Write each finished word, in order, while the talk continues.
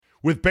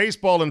With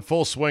baseball in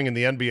full swing and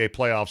the NBA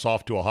playoffs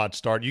off to a hot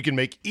start, you can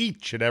make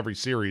each and every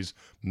series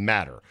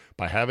matter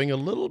by having a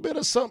little bit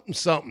of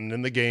something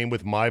in the game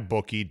with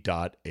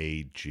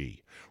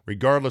MyBookie.ag.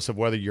 Regardless of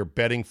whether you're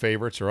betting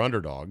favorites or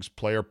underdogs,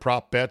 player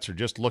prop bets, or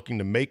just looking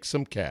to make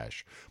some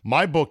cash,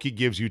 MyBookie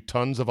gives you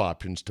tons of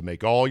options to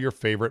make all your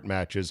favorite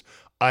matches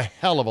a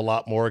hell of a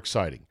lot more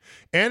exciting.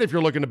 And if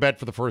you're looking to bet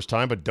for the first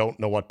time but don't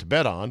know what to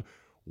bet on,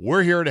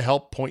 we're here to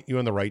help point you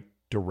in the right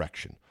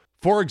direction.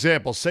 For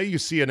example, say you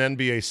see an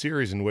NBA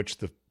series in which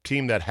the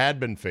team that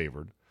had been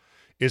favored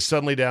is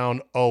suddenly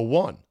down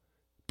 0-1.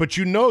 But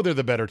you know they're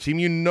the better team.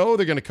 You know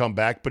they're going to come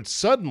back. But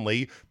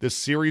suddenly, the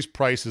series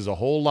price is a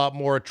whole lot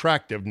more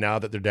attractive now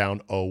that they're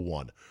down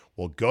 0-1.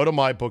 Well, go to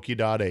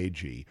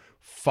mybookie.ag,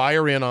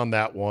 fire in on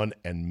that one,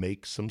 and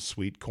make some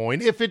sweet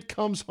coin if it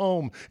comes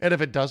home. And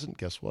if it doesn't,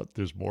 guess what?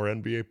 There's more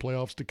NBA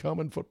playoffs to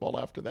come and football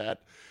after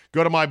that.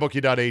 Go to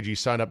mybookie.ag,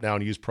 sign up now,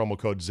 and use promo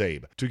code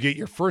ZABE to get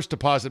your first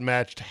deposit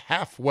matched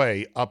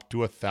halfway up to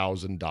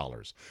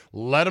 $1,000.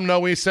 Let them know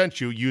we sent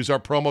you. Use our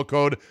promo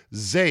code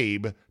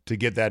ZABE to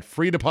get that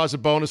free deposit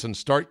bonus and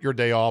start your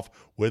day off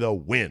with a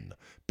win.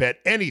 Bet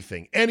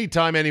anything,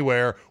 anytime,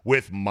 anywhere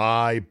with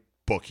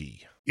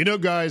MyBookie. You know,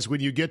 guys,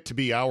 when you get to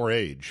be our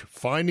age,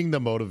 finding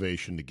the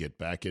motivation to get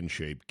back in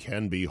shape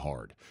can be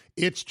hard.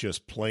 It's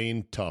just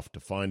plain tough to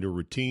find a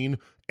routine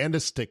and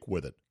to stick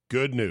with it.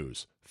 Good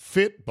news.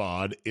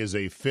 Fitbod is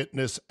a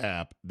fitness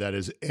app that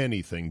is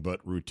anything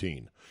but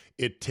routine.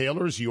 It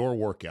tailors your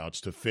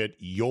workouts to fit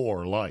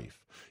your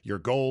life, your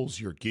goals,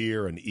 your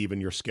gear, and even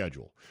your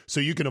schedule, so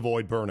you can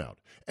avoid burnout.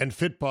 And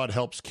Fitbod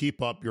helps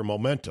keep up your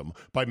momentum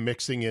by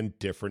mixing in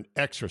different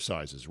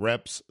exercises,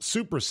 reps,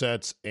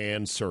 supersets,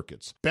 and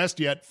circuits. Best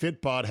yet,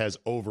 Fitbod has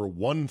over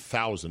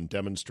 1,000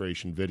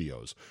 demonstration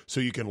videos, so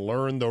you can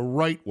learn the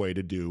right way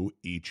to do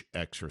each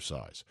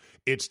exercise.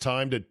 It's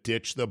time to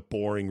ditch the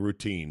boring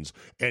routines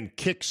and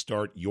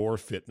kickstart your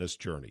fitness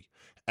journey.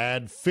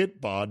 Add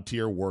Fitbod to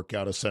your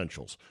workout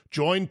essentials.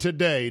 Join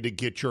today to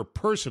get your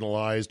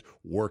personalized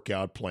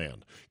workout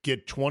plan.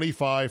 Get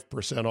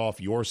 25%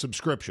 off your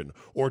subscription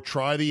or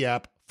try the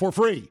app for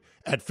free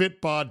at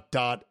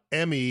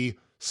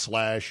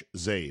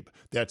fitbod.me/Zabe.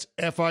 That's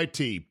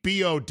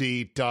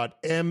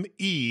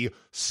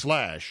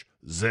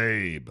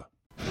fitbod.me/Zabe.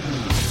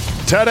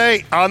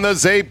 Today on the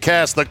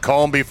Zabecast, the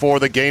calm before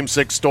the Game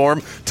 6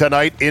 storm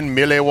tonight in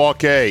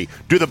Milwaukee.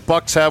 Do the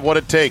Bucks have what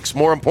it takes?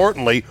 More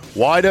importantly,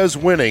 why does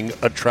winning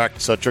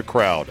attract such a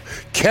crowd?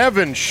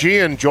 Kevin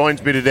Sheehan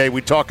joins me today.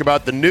 We talk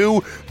about the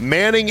new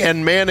Manning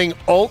and Manning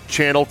alt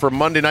channel for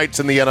Monday nights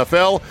in the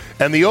NFL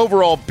and the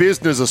overall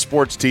business of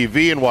sports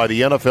TV and why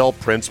the NFL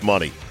prints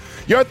money.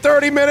 Your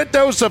 30-minute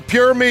dose of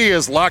pure me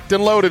is locked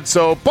and loaded,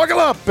 so buckle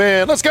up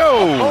and let's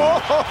go.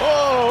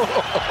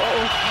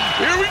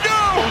 Here we go.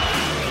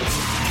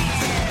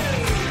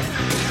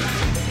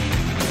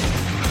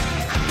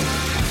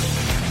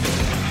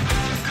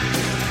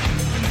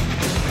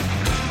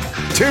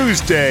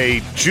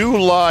 Tuesday,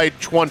 July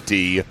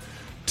 20,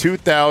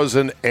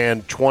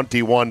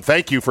 2021.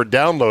 Thank you for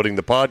downloading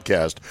the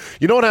podcast.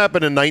 You know what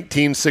happened in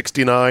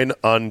 1969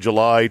 on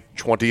July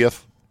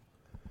 20th?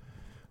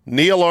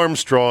 Neil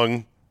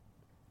Armstrong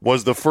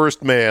was the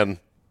first man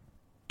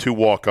to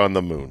walk on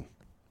the moon.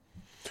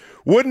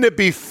 Wouldn't it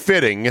be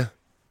fitting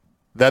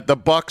that the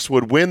Bucks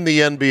would win the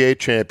NBA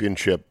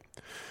championship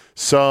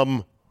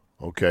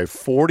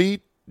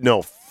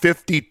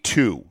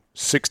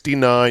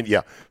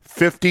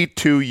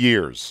 52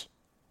 years.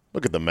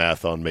 Look at the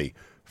math on me.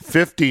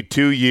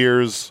 52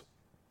 years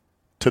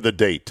to the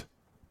date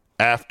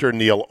after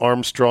Neil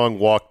Armstrong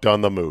walked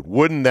on the moon.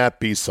 Wouldn't that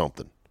be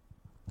something?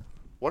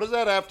 What does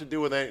that have to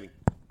do with anything?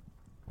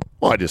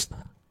 Well, I just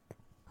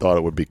thought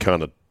it would be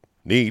kind of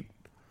neat.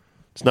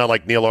 It's not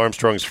like Neil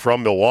Armstrong's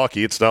from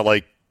Milwaukee. It's not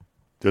like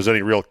there's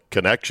any real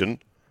connection.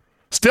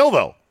 Still,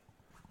 though,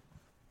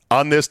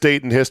 on this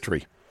date in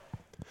history,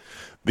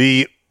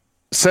 the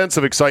sense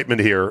of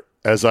excitement here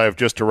as I have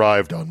just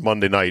arrived on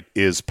Monday night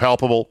is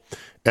palpable,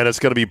 and it's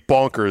going to be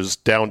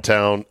bonkers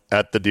downtown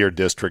at the Deer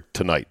District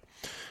tonight.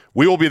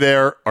 We will be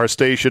there, our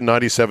station,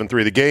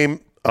 97.3 The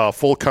Game, a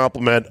full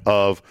complement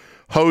of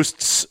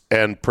hosts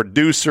and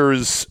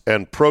producers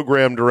and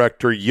program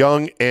director,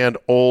 young and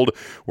old.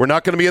 We're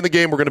not going to be in the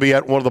game. We're going to be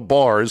at one of the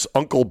bars,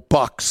 Uncle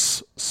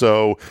Buck's.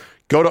 So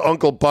go to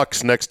Uncle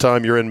Buck's next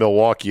time you're in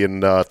Milwaukee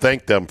and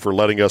thank them for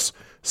letting us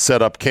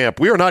set up camp.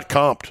 We are not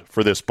comped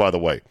for this, by the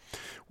way.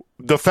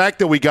 The fact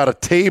that we got a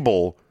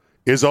table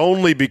is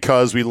only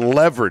because we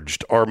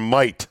leveraged our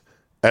might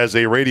as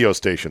a radio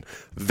station.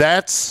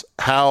 That's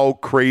how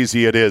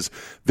crazy it is.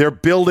 They're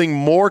building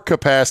more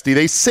capacity.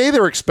 They say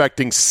they're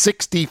expecting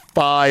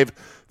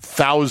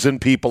 65,000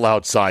 people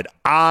outside.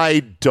 I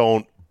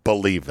don't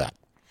believe that.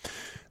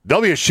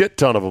 There'll be a shit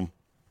ton of them,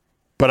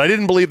 but I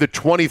didn't believe the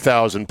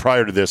 20,000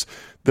 prior to this.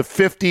 The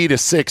 50 to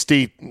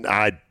 60,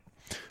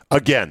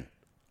 again,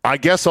 I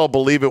guess I'll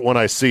believe it when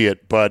I see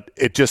it, but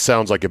it just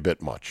sounds like a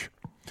bit much.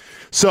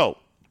 So,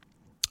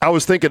 I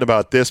was thinking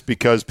about this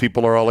because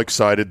people are all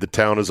excited. The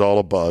town is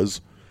all abuzz.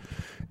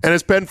 And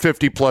it's been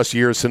 50-plus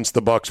years since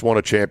the Bucs won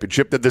a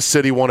championship, that the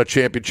city won a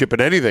championship in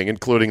anything,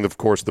 including, of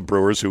course, the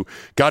Brewers, who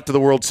got to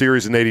the World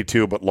Series in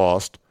 82 but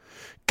lost,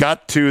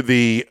 got to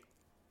the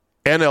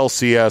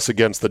NLCS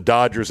against the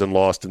Dodgers and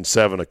lost in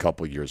 7 a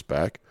couple years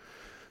back.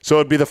 So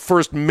it'd be the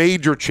first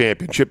major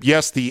championship.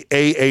 Yes, the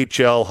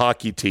AHL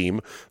hockey team,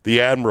 the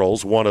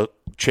Admirals, won a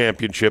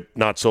championship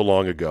not so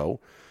long ago.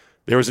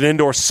 There was an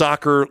indoor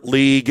soccer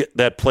league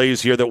that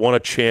plays here that won a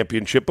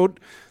championship. But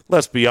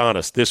let's be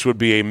honest, this would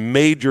be a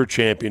major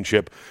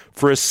championship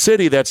for a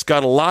city that's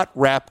got a lot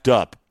wrapped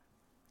up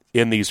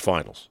in these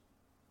finals.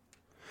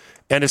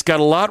 And it's got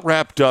a lot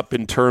wrapped up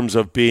in terms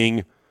of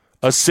being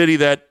a city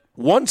that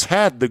once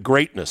had the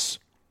greatness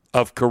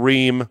of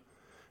Kareem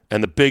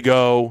and the Big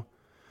O,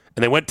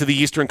 and they went to the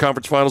Eastern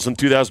Conference Finals in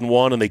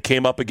 2001, and they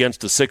came up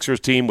against a Sixers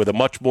team with a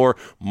much more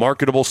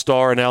marketable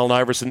star in Allen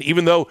Iverson.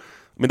 Even though,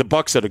 the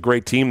Bucs had a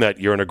great team that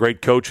year and a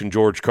great coach in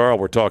George Karl.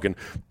 We're talking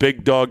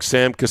Big Dog,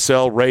 Sam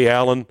Cassell, Ray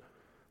Allen,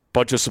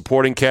 bunch of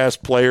supporting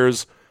cast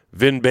players,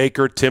 Vin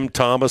Baker, Tim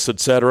Thomas,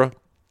 etc.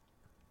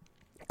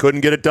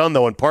 Couldn't get it done,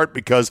 though, in part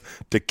because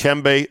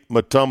Dikembe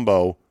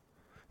Mutombo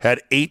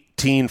had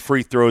 18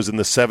 free throws in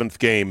the 7th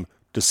game,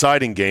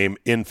 deciding game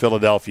in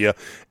Philadelphia.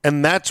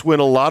 And that's when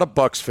a lot of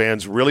Bucs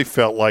fans really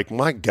felt like,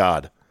 my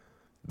God,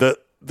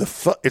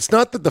 it's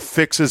not that the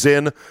fix is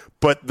in,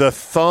 but the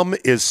thumb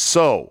is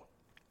so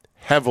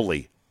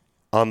heavily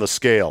on the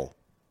scale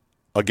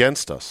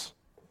against us.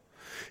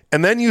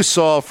 And then you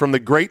saw from the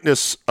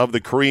greatness of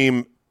the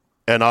Kareem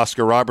and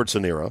Oscar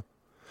Robertson era,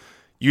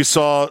 you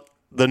saw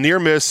the near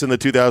miss in the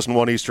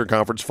 2001 Eastern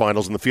Conference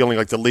Finals and the feeling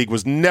like the league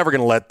was never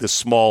going to let this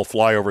small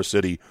flyover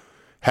city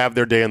have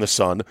their day in the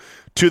sun,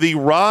 to the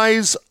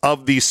rise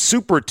of the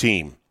super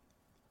team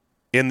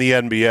in the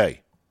NBA.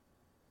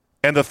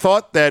 And the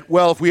thought that,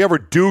 well, if we ever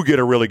do get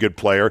a really good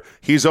player,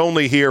 he's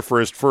only here for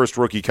his first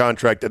rookie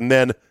contract, and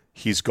then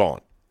he's gone.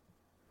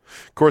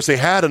 Of course, they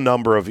had a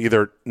number of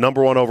either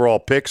number 1 overall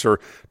picks or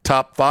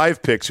top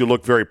 5 picks who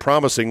looked very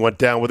promising, went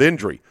down with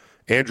injury.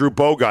 Andrew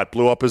Bogut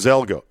blew up his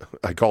elbow.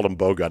 I called him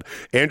Bogut.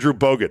 Andrew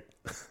Bogut.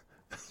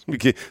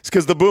 It's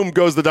because the boom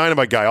goes the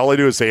dynamite guy. All I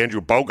do is say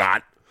Andrew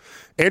Bogut.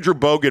 Andrew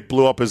Bogut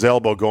blew up his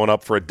elbow going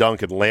up for a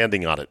dunk and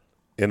landing on it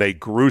in a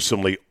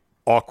gruesomely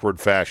awkward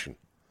fashion.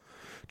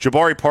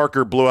 Jabari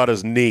Parker blew out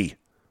his knee,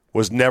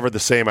 was never the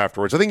same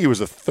afterwards. I think he was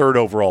the 3rd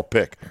overall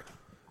pick.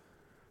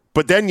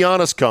 But then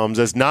Giannis comes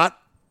as not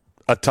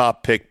a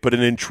top pick, but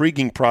an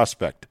intriguing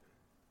prospect.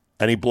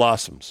 And he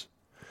blossoms.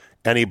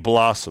 And he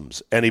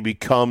blossoms. And he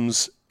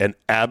becomes an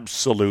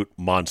absolute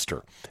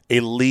monster.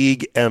 A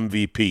league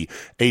MVP.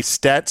 A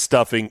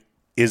stat-stuffing,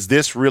 is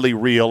this really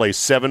real? A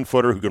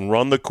 7-footer who can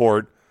run the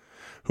court,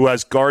 who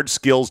has guard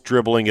skills,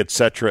 dribbling,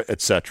 etc.,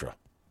 etc.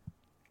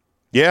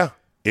 Yeah,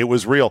 it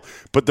was real.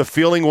 But the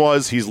feeling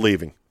was he's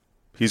leaving.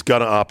 He's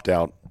going to opt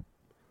out.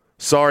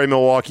 Sorry,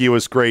 Milwaukee, it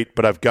was great,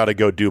 but I've got to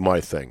go do my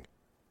thing.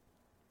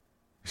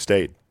 He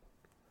stayed.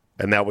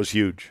 And that was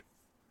huge.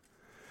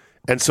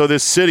 And so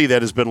this city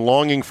that has been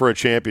longing for a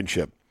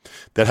championship,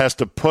 that has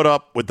to put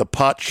up with the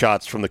pot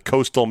shots from the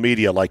coastal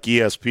media like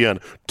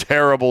ESPN,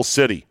 terrible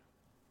city,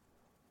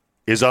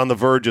 is on the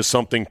verge of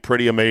something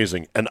pretty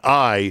amazing. And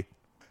I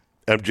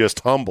am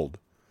just humbled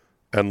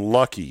and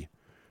lucky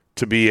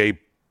to be a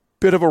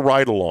bit of a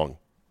ride-along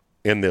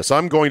in this.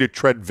 I'm going to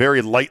tread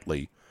very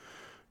lightly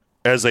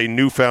as a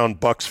newfound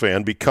Bucs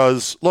fan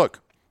because, look,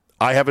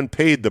 I haven't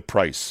paid the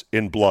price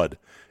in blood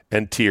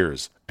and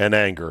tears and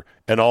anger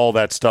and all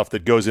that stuff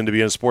that goes into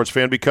being a sports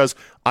fan because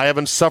I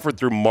haven't suffered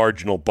through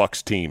marginal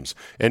Bucs teams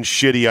and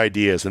shitty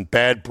ideas and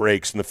bad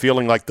breaks and the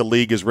feeling like the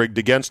league is rigged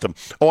against them.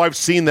 Oh, I've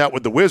seen that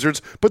with the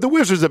Wizards, but the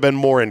Wizards have been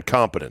more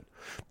incompetent.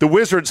 The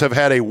Wizards have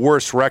had a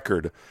worse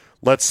record,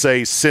 let's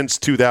say, since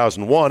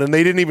 2001, and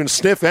they didn't even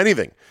sniff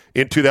anything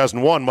in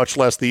 2001, much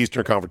less the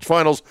Eastern Conference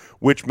Finals,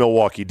 which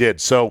Milwaukee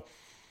did. So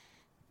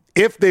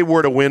if they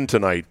were to win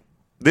tonight,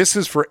 this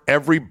is for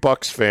every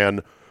Bucs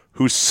fan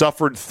who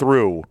suffered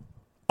through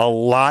a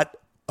lot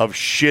of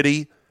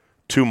shitty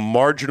to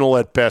marginal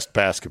at best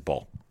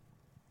basketball.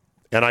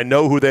 And I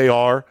know who they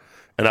are,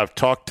 and I've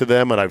talked to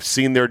them, and I've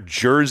seen their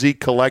jersey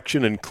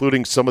collection,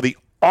 including some of the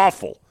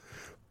awful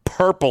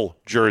purple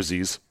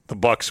jerseys the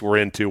Bucs were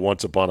into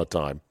once upon a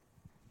time.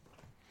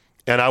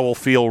 And I will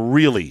feel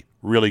really,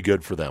 really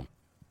good for them.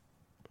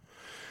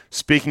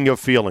 Speaking of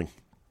feeling,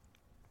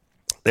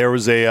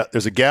 there's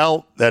a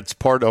gal that's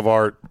part of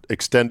our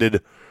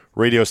extended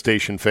radio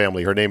station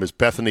family. Her name is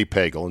Bethany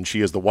Pagel, and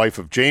she is the wife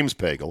of James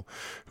Pagel,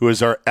 who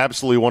is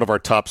absolutely one of our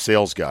top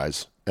sales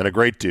guys and a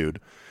great dude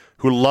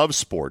who loves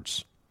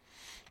sports.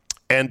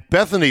 And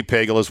Bethany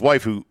Pagel, his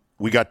wife, who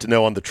we got to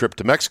know on the trip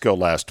to Mexico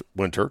last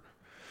winter,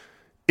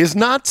 is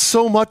not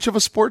so much of a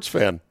sports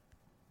fan.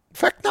 In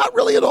fact, not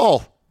really at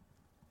all.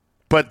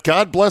 But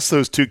God bless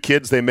those two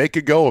kids. They make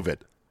a go of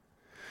it.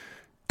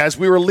 As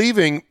we were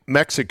leaving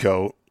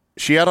Mexico,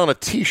 she had on a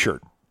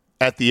T-shirt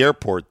at the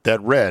airport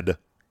that read,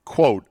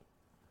 quote,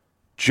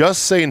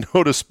 "Just say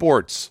no to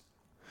sports."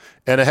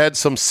 And it had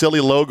some silly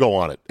logo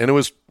on it. And it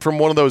was from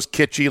one of those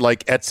kitschy,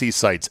 like Etsy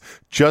sites.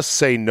 Just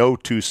say no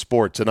to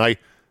sports. And I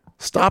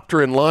Stopped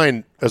her in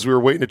line as we were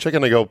waiting to check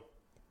in. I go,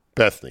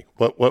 Bethany,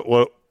 what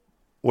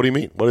do you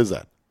mean? What is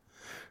that?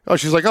 Oh,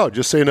 she's like, oh,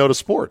 just say no to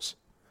sports.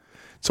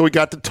 So we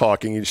got to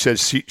talking, and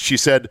she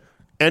said,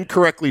 and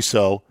correctly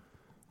so,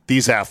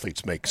 these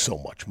athletes make so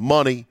much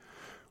money.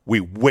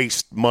 We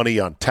waste money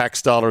on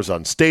tax dollars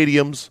on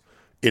stadiums.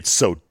 It's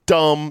so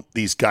dumb.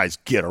 These guys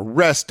get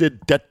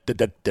arrested.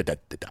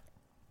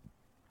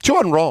 She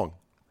wasn't wrong.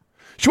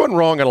 She wasn't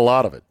wrong on a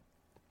lot of it.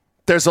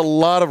 There's a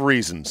lot of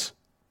reasons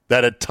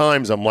that at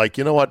times I'm like,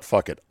 you know what?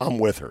 Fuck it. I'm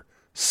with her.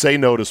 Say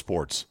no to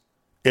sports.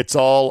 It's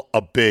all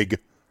a big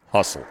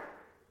hustle.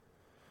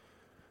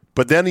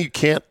 But then you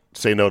can't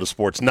say no to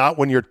sports. Not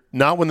when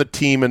the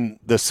team in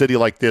the city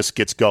like this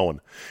gets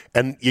going,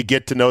 and you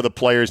get to know the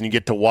players and you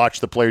get to watch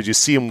the players. You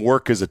see them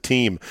work as a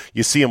team.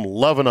 You see them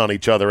loving on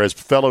each other as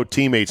fellow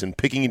teammates and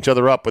picking each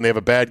other up when they have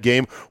a bad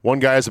game. One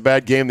guy has a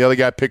bad game, the other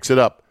guy picks it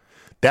up.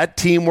 That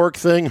teamwork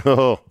thing,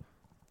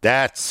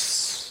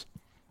 that's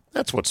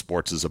what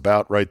sports is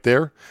about right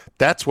there.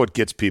 That's what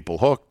gets people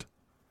hooked.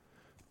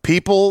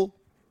 People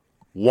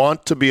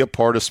want to be a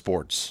part of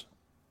sports.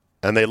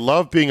 And they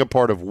love being a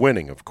part of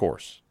winning, of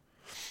course.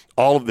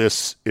 All of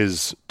this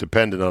is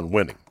dependent on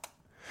winning.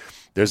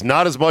 There's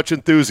not as much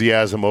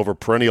enthusiasm over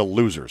perennial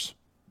losers.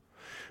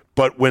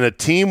 But when a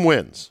team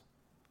wins,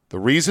 the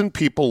reason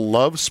people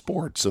love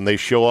sports and they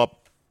show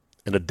up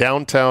in a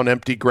downtown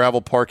empty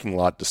gravel parking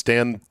lot to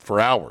stand for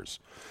hours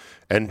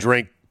and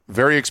drink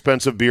very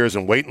expensive beers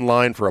and wait in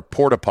line for a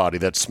porta potty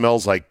that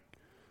smells like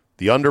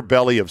the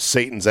underbelly of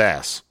Satan's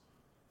ass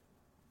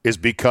is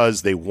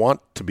because they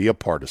want to be a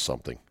part of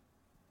something.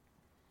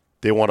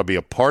 They want to be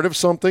a part of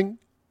something.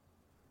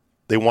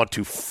 They want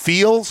to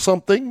feel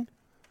something.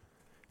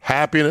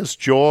 Happiness,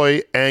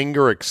 joy,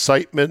 anger,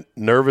 excitement,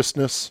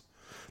 nervousness.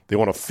 They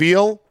want to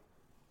feel.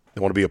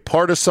 They want to be a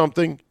part of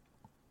something.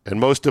 And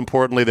most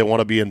importantly, they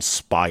want to be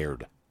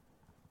inspired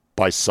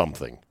by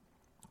something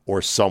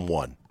or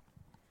someone.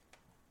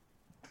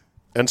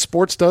 And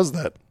sports does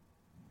that.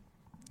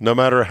 No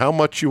matter how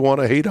much you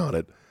want to hate on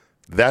it,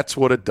 that's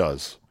what it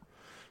does.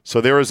 So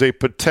there is a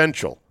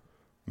potential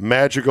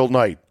magical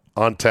night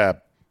on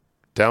tap,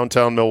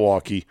 downtown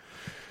Milwaukee.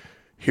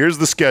 Here's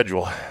the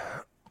schedule.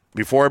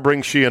 Before I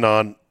bring Sheehan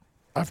on,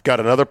 I've got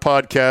another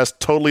podcast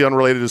totally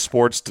unrelated to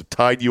sports to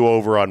tide you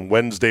over on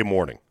Wednesday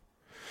morning.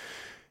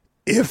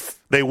 If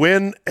they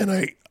win,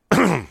 and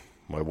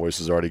my voice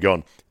is already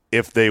gone.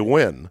 If they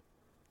win,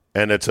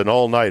 and it's an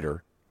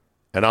all-nighter,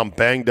 and I'm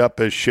banged up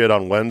as shit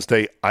on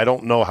Wednesday, I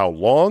don't know how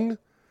long,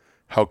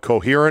 how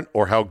coherent,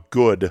 or how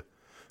good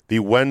the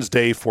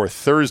Wednesday for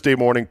Thursday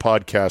morning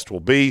podcast will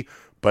be,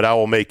 but I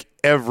will make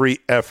every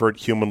effort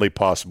humanly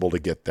possible to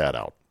get that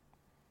out.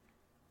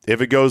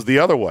 If it goes the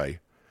other way,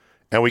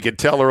 and we can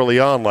tell early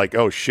on, like,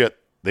 oh, shit,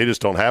 they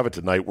just don't have it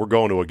tonight, we're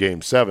going to a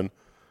Game 7,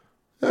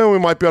 we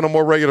might be on a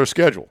more regular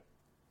schedule.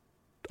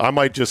 I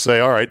might just say,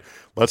 all right,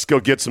 let's go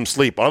get some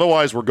sleep.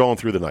 Otherwise, we're going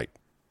through the night,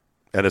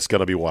 and it's going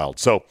to be wild.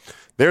 So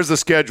there's the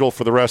schedule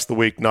for the rest of the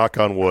week, knock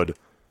on wood.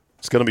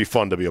 It's going to be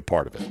fun to be a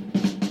part of it.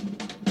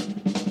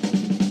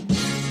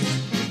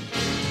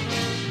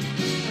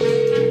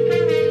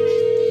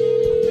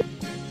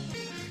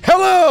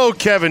 Hello,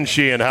 Kevin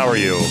Sheehan. How are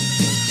you?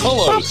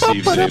 Hello,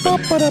 Steve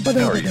Saban.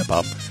 How are you,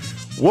 Bob?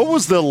 What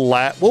was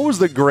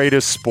the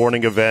greatest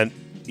sporting event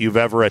you've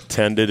ever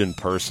attended in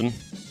person?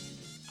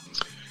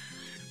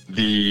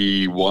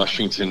 The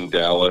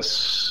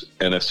Washington-Dallas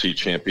NFC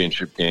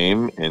Championship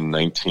game in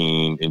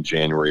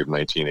January of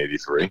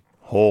 1983.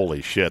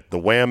 Holy shit. The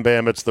Wham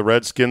Bam It's the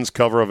Redskins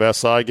cover of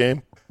SI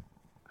game?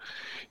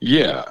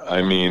 Yeah,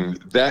 I mean,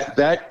 that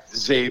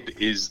Zabe,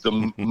 is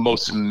the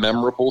most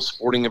memorable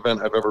sporting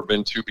event I've ever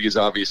been to because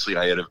obviously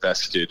I had a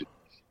vested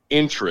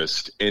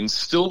interest. And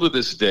still to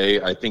this day,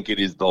 I think it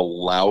is the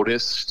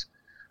loudest,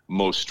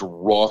 most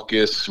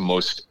raucous,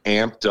 most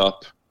amped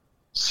up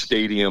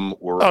stadium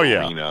or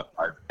arena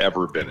I've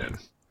ever been in.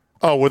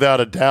 Oh,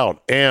 without a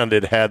doubt. And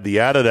it had the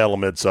added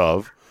elements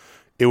of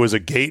it was a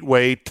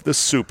gateway to the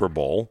Super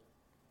Bowl,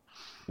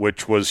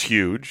 which was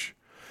huge.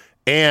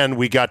 And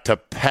we got to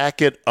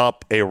pack it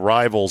up a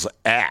rival's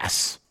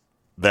ass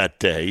that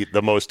day.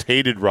 The most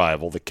hated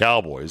rival, the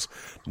Cowboys,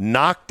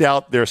 knocked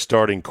out their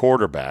starting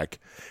quarterback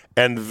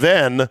and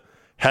then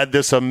had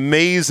this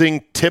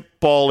amazing tip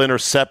ball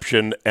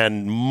interception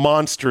and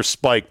monster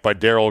spike by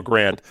Darryl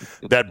Grant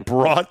that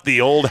brought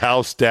the old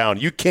house down.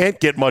 You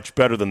can't get much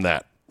better than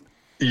that.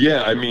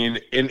 Yeah, I mean,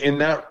 in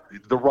that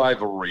the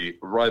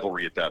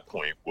rivalry at that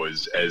point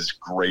was as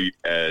great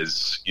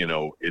as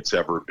it's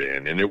ever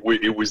been, and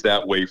it was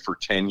that way for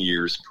 10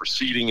 years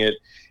preceding it,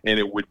 and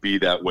it would be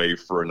that way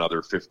for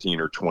another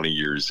 15 or 20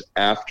 years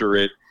after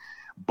it.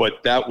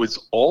 But that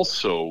was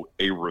also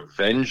a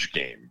revenge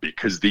game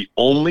because the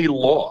only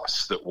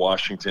loss that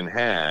Washington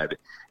had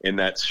in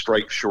that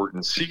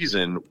strike-shortened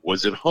season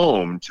was at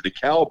home to the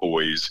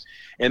Cowboys,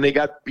 and they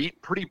got beat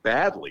pretty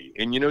badly.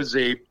 And,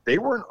 Zabe, they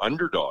were an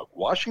underdog.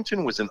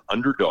 Washington was an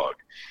underdog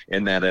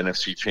in that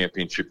NFC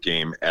Championship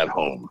game at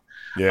home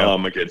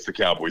against the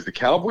Cowboys. The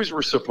Cowboys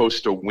were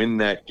supposed to win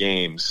that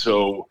game.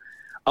 So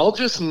I'll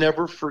just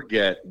never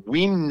forget.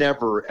 We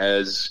never,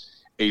 as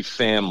a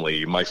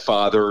family, my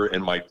father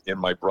and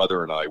my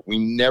brother and I, we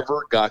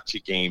never got to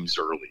games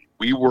early.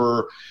 We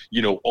were,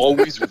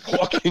 always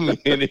walking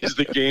in as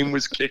the game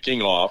was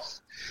kicking off.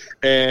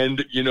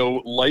 And,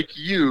 like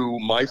you,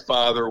 my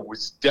father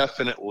was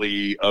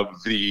definitely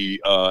of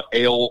the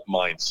ale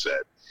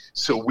mindset.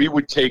 So we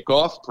would take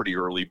off pretty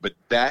early. But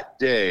that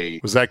day...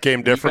 Was that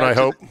game different, I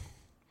hope?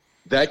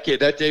 That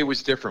day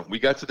was different. We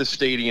got to the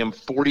stadium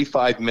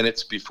 45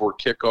 minutes before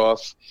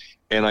kickoff.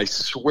 And I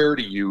swear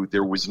to you,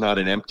 there was not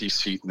an empty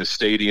seat in the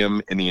stadium,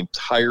 and the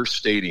entire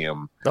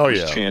stadium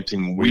was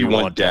chanting, "We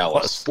want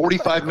Dallas."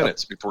 45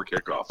 minutes before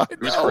kickoff. It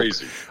was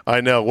crazy.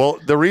 I know. Well,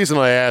 the reason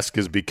I ask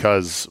is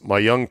because my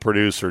young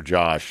producer,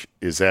 Josh,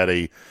 is at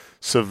a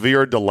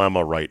severe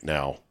dilemma right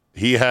now.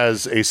 He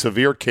has a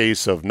severe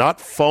case of not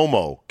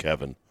FOMO,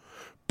 Kevin,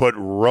 but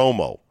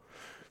ROMO.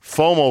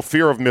 FOMO,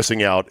 fear of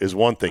missing out, is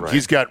one thing. Right.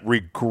 He's got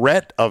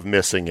regret of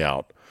missing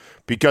out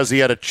because he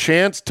had a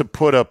chance to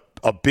put a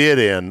bid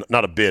in,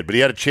 not a bid, but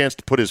he had a chance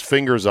to put his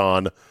fingers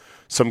on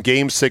some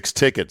Game 6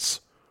 tickets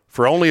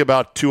for only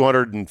about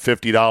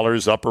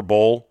 $250 upper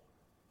bowl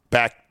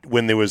back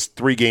when there was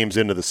 3 games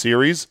into the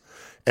series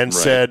and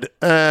said,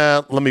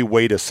 let me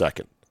wait a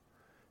second.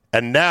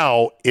 And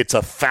now it's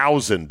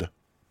 $1,000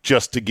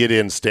 just to get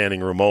in standing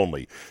room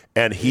only.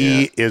 And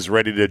he is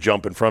ready to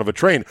jump in front of a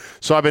train.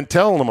 So I've been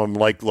telling him, I'm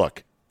like,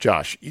 look,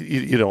 Josh,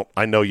 you don't.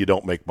 I know you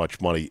don't make much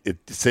money.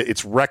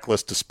 It's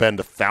reckless to spend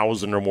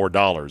 $1,000 or more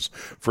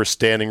for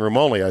standing room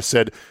only. I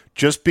said,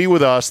 just be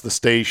with us, the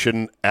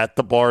station, at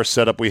the bar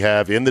setup we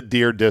have in the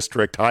Deer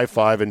District, high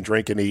five and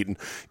drink and eat, and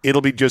it'll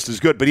be just as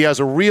good. But he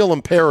has a real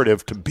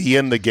imperative to be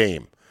in the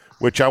game,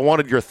 which I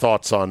wanted your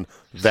thoughts on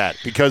that,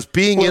 because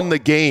being in the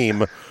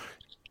game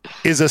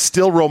is a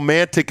still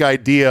romantic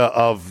idea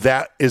of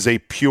that is a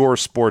pure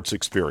sports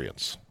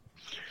experience.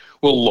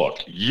 Well, look,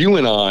 you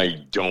and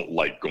I don't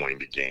like going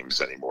to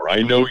games anymore.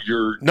 I know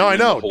you're. No, I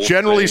know.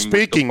 Generally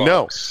speaking,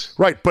 no.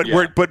 Right, but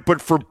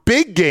but for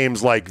big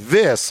games like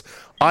this,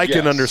 I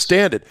can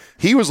understand it.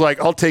 He was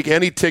like, "I'll take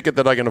any ticket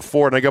that I can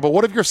afford." And I go, "But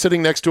what if you're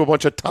sitting next to a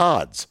bunch of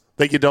Todds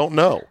that you don't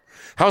know?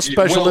 How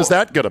special is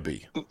that going to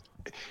be?"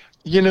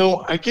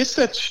 I guess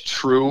that's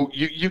true.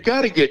 You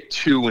got to get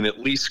 2 and at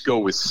least go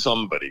with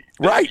somebody.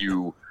 Right.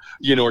 You're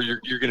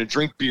going to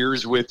drink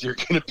beers with. You're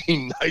going to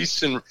be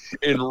nice and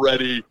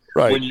ready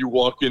when you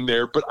walk in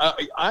there. But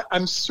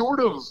I'm sort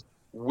of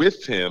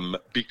with him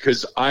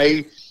because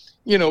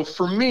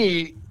for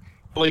me,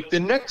 like the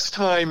next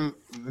time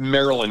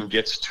Maryland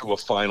gets to a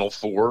Final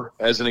Four,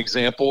 as an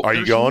example,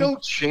 there's no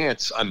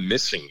chance I'm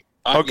missing it.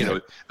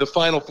 The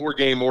Final Four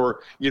game or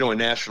a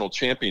national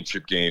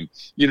championship game.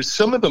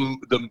 Some of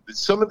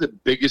the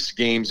biggest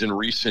games in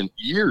recent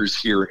years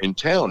here in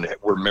town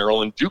were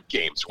Maryland Duke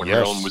games when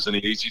Maryland was in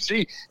the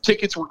ACC.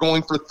 Tickets were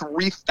going for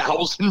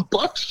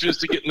 $3,000 just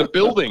to get in the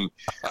building.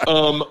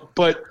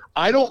 But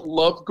I don't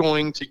love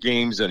going to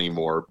games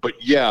anymore. But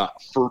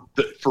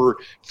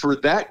for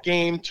that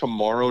game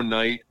tomorrow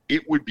night,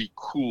 it would be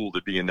cool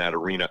to be in that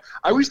arena.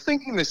 I was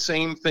thinking the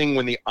same thing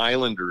when the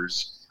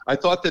Islanders. I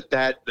thought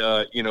that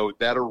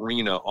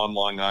arena on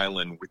Long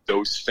Island with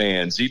those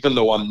fans, even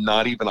though I'm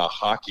not even a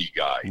hockey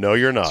guy. No,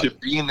 you're not. To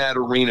be in that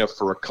arena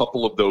for a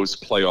couple of those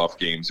playoff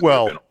games would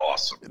have been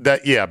awesome.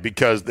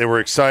 Because they were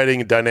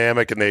exciting and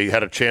dynamic, and they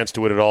had a chance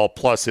to win it all.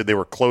 Plus, they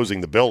were closing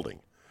the building.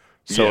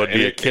 So it'd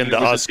be akin to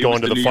us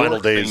going to the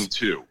final days.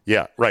 Too.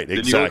 Yeah, right,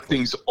 exactly. The New York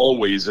thing's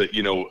always, sort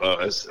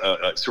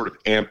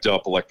of amped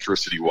up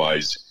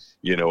electricity-wise,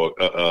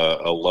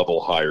 a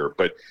level higher.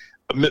 But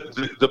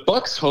the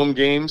Bucks home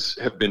games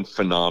have been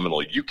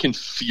phenomenal. You can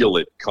feel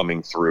it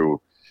coming through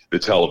the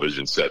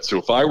television set. So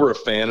if I were a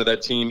fan of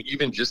that team,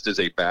 even just as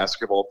a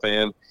basketball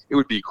fan, it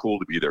would be cool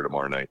to be there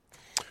tomorrow night.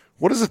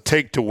 What does it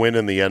take to win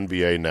in the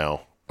NBA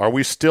now? Are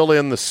we still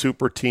in the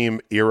super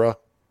team era,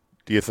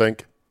 do you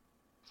think?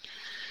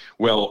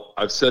 Well,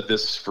 I've said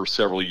this for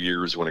several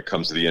years when it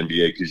comes to the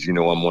NBA because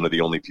I'm one of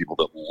the only people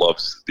that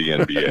loves the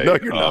NBA. No,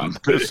 you're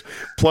not. There's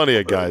plenty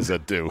of guys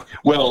that do.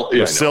 Well,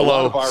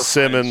 Russillo,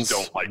 Simmons,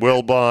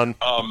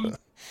 Wilbon.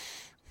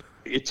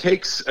 It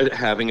takes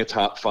having a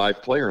top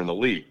 5 player in the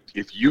league.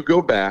 If you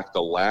go back,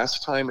 the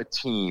last time a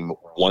team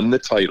won the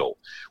title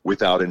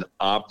without an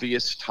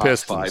obvious top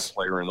Pistons. 5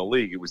 player in the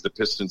league, it was the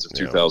Pistons of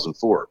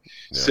 2004.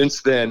 Yeah.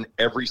 Since then,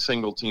 every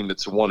single team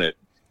that's won it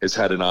has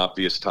had an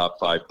obvious top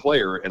 5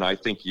 player, and I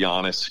think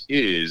Giannis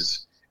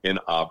is an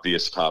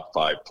obvious top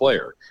 5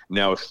 player.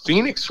 Now, if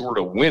Phoenix were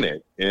to win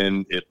it,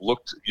 and it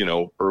looked,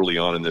 early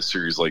on in this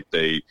series like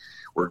they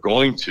were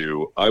going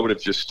to, I would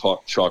have just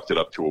chalked it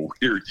up to a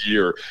weird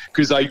year,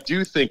 because I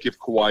do think if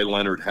Kawhi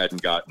Leonard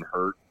hadn't gotten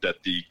hurt,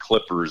 that the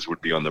Clippers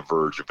would be on the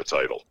verge of a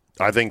title.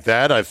 I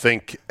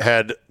think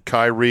had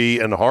Kyrie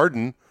and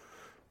Harden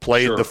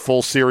played the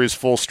full series,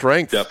 full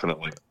strength.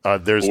 Definitely.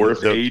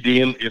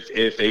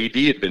 If AD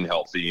had been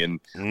healthy and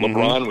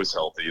LeBron was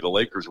healthy, the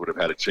Lakers would have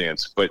had a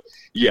chance. But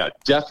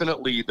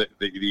definitely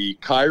the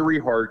Kyrie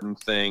Harden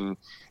thing,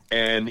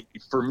 and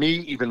for me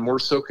even more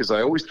so because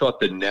I always thought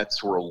the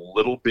Nets were a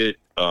little bit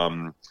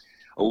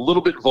a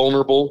little bit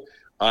vulnerable.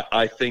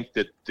 I think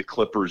that the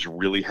Clippers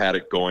really had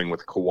it going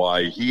with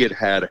Kawhi. He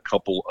had a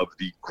couple of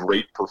the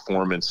great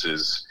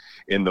performances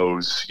in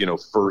those,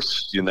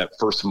 in that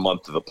first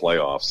month of the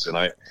playoffs. And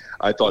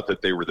I thought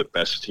that they were the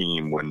best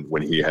team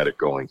when he had it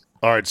going.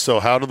 All right,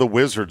 so how do the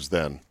Wizards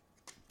then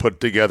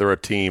put together a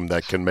team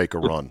that can make a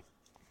run?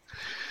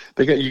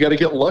 You got to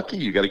get lucky.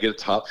 You got to get a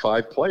top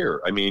 5 player.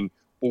 I mean,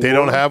 they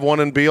don't have one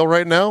in Beal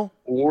right now?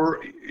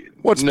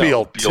 What's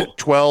Beal?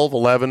 12,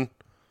 11?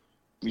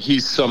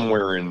 He's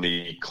somewhere in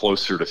the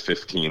closer to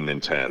 15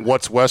 than 10.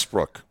 What's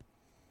Westbrook?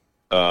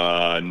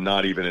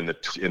 Not even in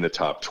the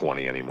top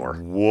 20 anymore.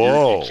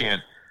 Whoa.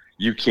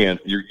 You can't.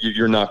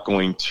 You're not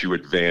going to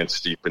advance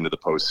deep into the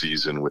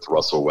postseason with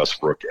Russell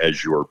Westbrook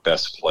as your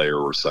best player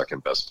or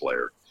second best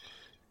player.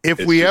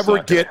 If we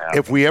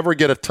ever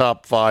get a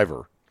top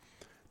fiver,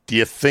 do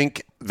you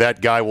think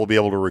that guy will be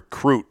able to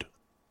recruit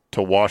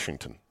to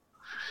Washington?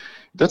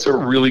 That's a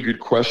really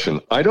good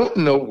question. I don't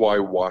know why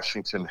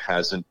Washington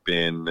hasn't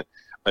been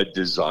a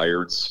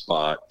desired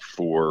spot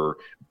for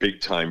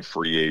big-time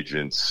free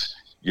agents,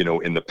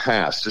 in the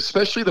past,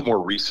 especially the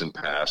more recent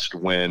past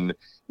when,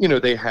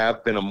 they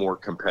have been a more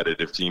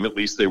competitive team. At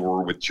least they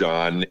were with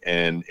John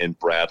and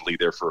Bradley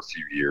there for a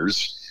few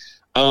years.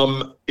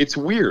 It's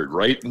weird,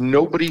 right?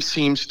 Nobody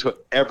seems to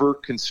ever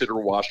consider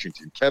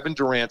Washington. Kevin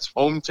Durant's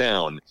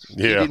hometown.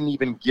 Yeah. He didn't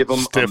even give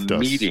him a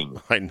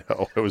meeting. I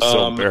know. It was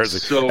so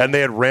embarrassing. And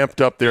they had ramped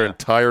up their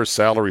entire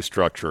salary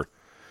structure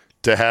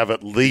to have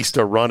at least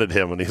a run at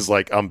him, and he's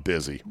like, I'm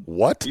busy.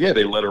 What? Yeah,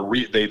 they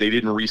they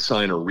didn't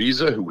re-sign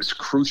Ariza, who was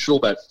crucial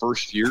that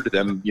first year to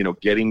them,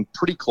 getting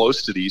pretty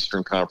close to the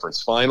Eastern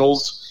Conference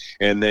Finals,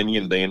 and then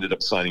they ended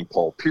up signing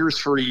Paul Pierce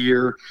for a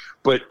year.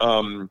 But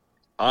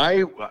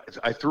I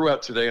threw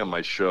out today on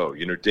my show,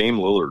 Dame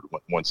Lillard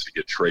wants to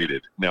get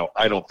traded. Now,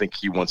 I don't think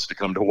he wants to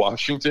come to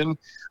Washington,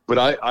 but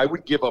I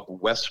would give up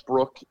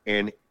Westbrook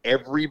and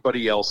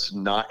everybody else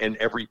and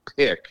every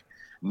pick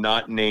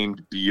not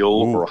named Beal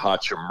or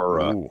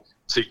Hachimura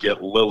to get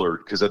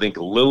Lillard, because I think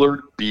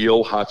Lillard,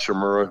 Beal,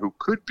 Hachimura, who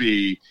could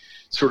be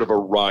sort of a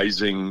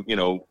rising,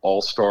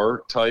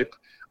 all-star type,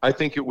 I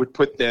think it would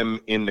put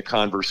them in the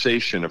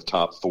conversation of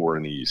top 4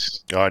 in the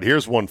East. All right,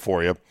 here's one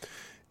for you.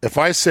 If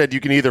I said you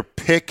can either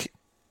pick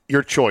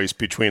your choice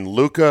between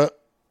Luka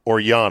or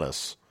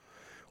Giannis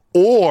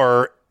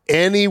or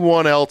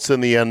anyone else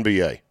in the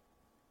NBA,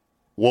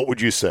 what would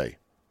you say?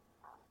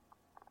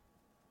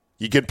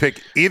 You can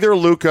pick either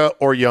Luka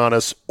or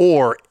Giannis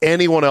or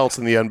anyone else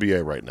in the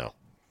NBA right now.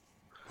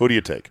 Who do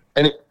you take?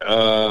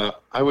 I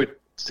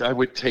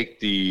would take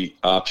the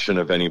option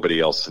of anybody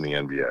else in the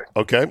NBA.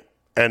 Okay.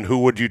 And who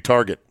would you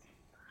target?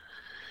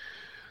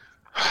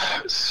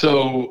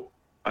 So,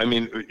 I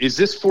mean, is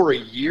this for a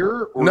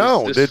year? Or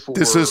no,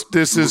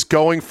 this is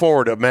going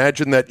forward.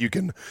 Imagine that you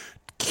can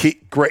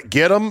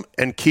get them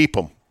and keep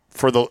them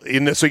so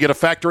you get a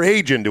factor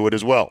age into it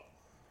as well.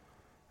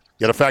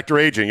 You got to factor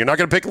age in. You're not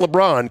going to pick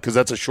LeBron because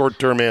that's a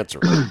short-term answer.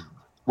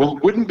 Well,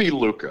 it wouldn't be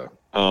Luka,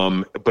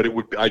 but it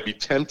would. I'd be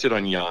tempted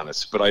on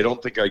Giannis, but I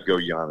don't think I'd go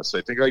Giannis.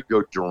 I think I'd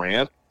go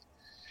Durant.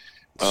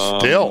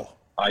 Still,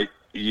 I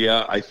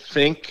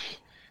think,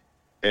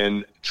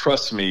 and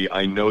trust me,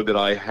 I know that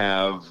I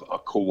have a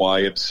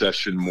Kawhi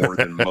obsession more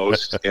than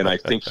most, and I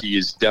think he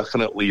is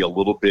definitely a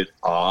little bit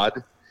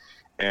odd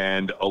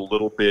and a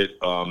little bit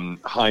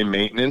high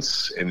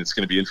maintenance, and it's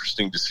going to be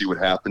interesting to see what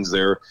happens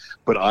there.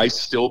 But I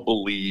still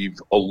believe,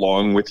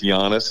 along with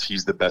Giannis,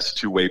 he's the best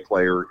two-way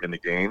player in the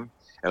game,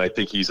 and I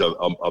think he's a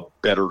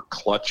better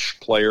clutch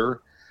player.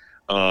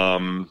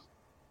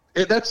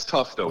 That's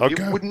tough, though.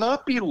 Okay. It would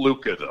not be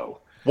Luka, though.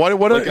 What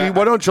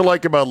don't you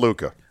like about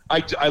Luka?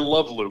 I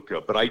love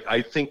Luka, but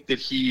I think that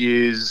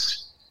he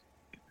is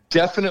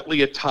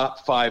definitely a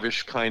top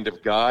 5-ish kind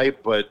of guy,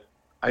 but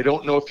I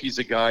don't know if he's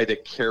a guy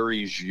that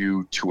carries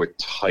you to a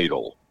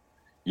title.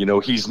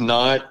 He's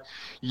not.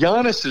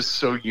 Giannis is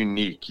so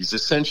unique. He's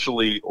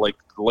essentially like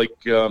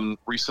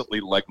recently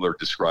Legler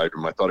described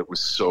him. I thought it was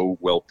so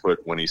well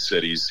put when he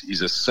said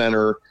he's a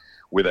center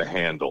with a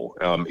handle.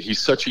 He's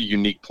such a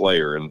unique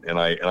player, and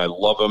I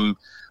love him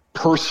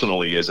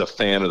personally as a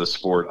fan of the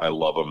sport. I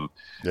love him.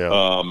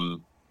 Yeah.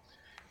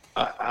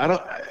 I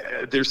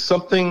don't. There's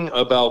something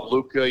about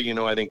Luka.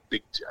 I think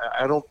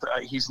I don't.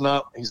 He's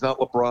not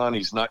LeBron.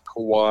 He's not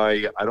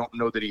Kawhi. I don't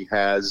know that he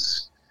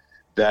has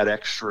that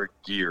extra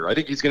gear. I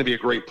think he's going to be a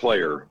great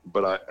player,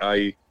 but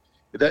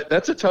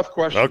that's a tough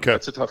question. Okay,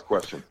 that's a tough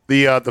question.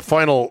 The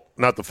final,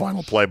 not the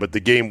final play, but the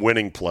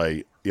game-winning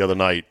play the other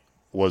night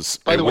was.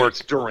 By the way,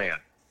 it's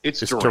Durant. It's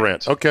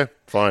Durant. Okay,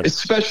 fine.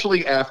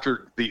 Especially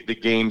after the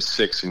Game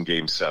 6 and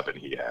Game 7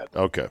 he had.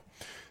 Okay.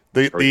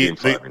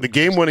 The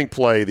game-winning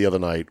play the other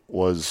night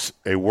was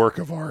a work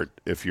of art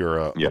if you're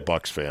a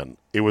Bucks fan.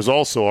 It was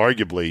also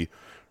arguably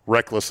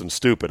reckless and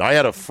stupid. I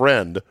had a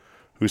friend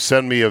who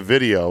sent me a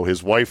video.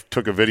 His wife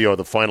took a video of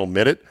the final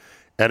minute,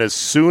 and as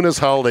soon as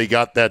Holiday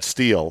got that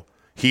steal,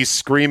 he's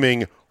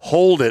screaming,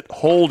 "Hold it,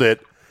 hold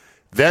it."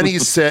 Then he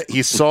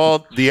saw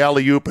the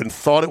alley-oop and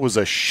thought it was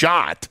a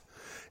shot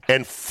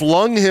and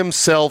flung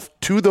himself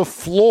to the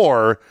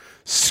floor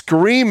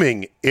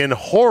screaming in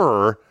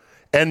horror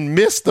and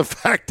missed the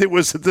fact it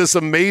was this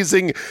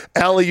amazing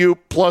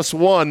alley-oop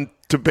 +1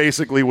 to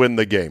basically win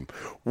the game.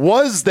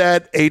 Was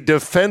that a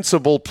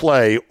defensible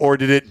play, or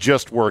did it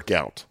just work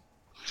out?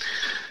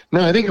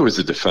 No, I think it was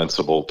a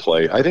defensible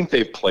play. I think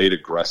they played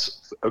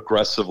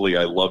aggressively.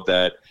 I love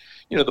that.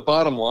 You know, the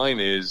bottom line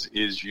is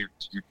you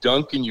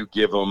dunk and you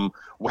give them.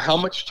 How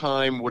much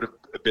time would have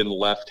been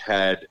left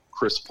had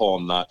Chris Paul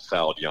not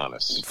fouled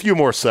Giannis? A few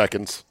more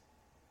seconds.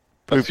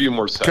 A few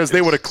more seconds. Because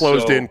they would have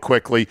closed in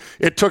quickly.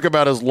 It took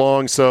about as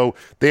long. So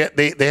they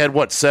had,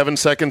 what, 7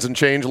 seconds and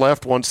change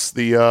left once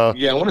the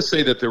Yeah, I want to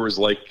say that there was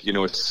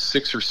a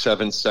 6 or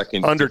 7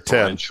 second under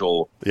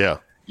differential. 10. Yeah.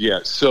 Yeah,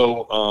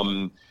 so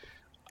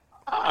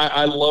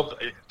I love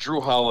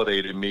Drew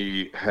Holiday. To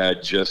me,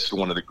 had just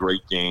one of the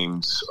great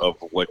games of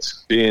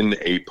what's been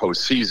a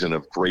postseason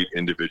of great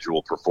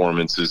individual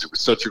performances. It was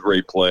such a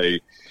great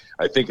play.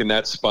 I think in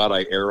that spot,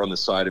 I err on the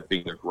side of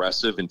being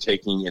aggressive and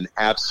taking an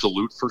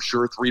absolute for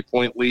sure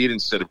 3-point lead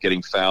instead of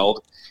getting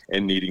fouled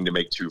and needing to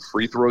make 2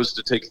 free throws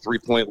to take a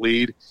 3-point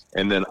lead.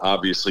 And then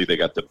obviously they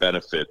got the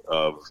benefit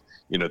of,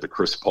 the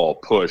Chris Paul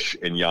push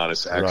and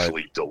Giannis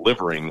actually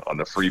delivering on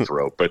the free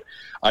throw. But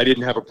I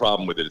didn't have a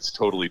problem with it. It's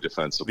totally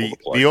defensible to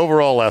play. The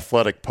overall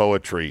athletic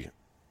poetry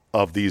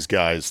of these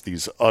guys,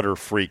 these utter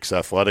freaks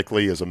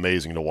athletically, is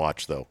amazing to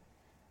watch, though.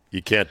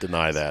 You can't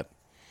deny that.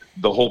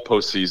 The whole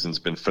postseason's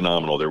been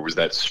phenomenal. There was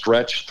that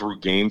stretch through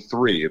Game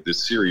 3 of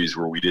this series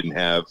where we didn't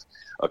have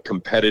a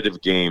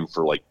competitive game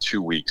for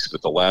 2 weeks,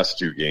 but the last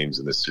 2 games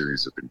in this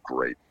series have been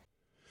great.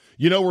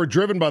 We're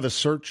driven by the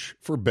search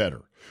for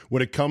better.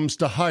 When it comes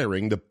to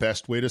hiring, the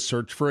best way to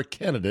search for a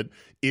candidate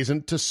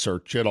isn't to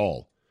search at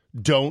all.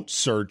 Don't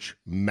search,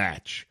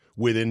 match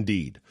with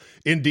Indeed.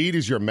 Indeed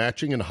is your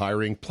matching and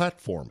hiring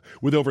platform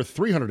with over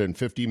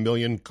 350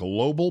 million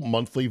global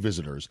monthly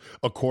visitors,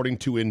 according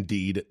to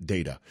Indeed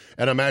data,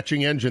 and a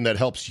matching engine that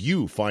helps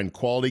you find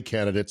quality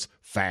candidates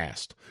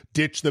fast.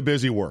 Ditch the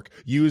busy work.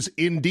 Use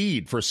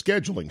Indeed for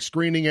scheduling,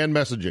 screening, and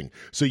messaging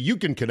so you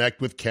can connect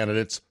with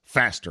candidates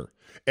faster.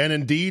 And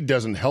Indeed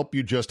doesn't help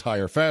you just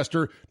hire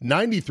faster.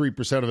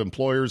 93% of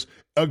employers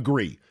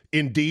agree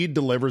Indeed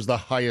delivers the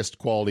highest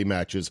quality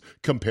matches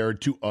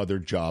compared to other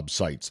job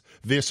sites.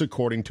 This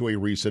according to a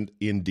recent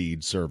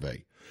Indeed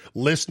survey.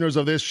 Listeners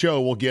of this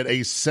show will get a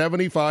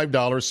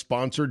 $75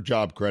 sponsored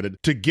job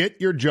credit to get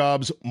your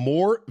jobs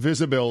more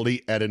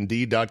visibility at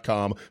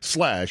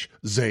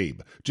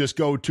Indeed.com/Zabe. Just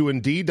go to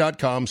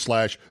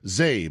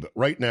Indeed.com/Zabe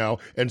right now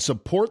and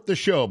support the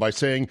show by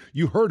saying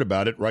you heard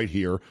about it right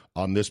here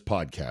on this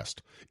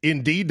podcast.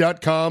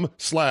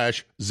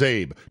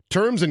 Indeed.com/Zabe.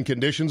 Terms and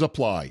conditions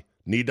apply.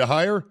 Need to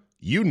hire?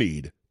 You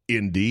need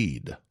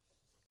Indeed.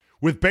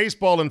 With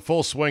baseball in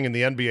full swing and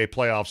the NBA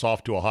playoffs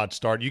off to a hot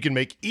start, you can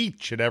make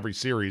each and every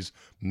series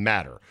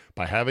matter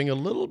by having a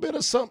little bit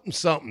of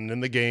something in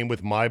the game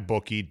with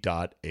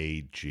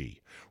MyBookie.ag.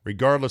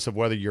 Regardless of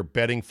whether you're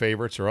betting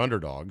favorites or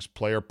underdogs,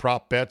 player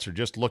prop bets, or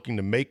just looking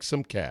to make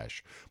some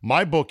cash,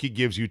 MyBookie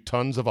gives you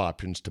tons of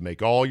options to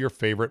make all your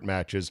favorite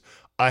matches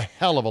a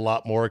hell of a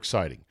lot more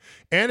exciting.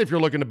 And if you're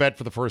looking to bet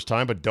for the first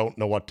time but don't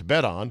know what to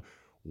bet on,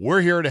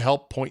 we're here to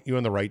help point you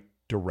in the right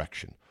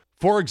direction.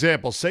 For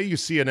example, say you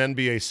see an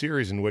NBA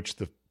series in which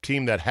the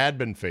team that had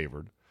been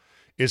favored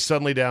is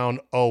suddenly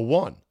down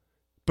 0-1.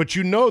 But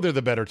they're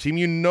the better team.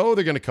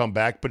 They're going to come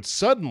back. But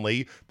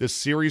suddenly, the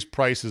series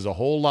price is a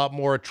whole lot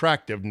more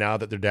attractive now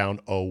that they're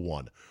down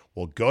 0-1.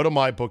 Well, go to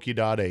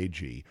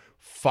mybookie.ag,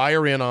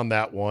 fire in on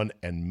that one,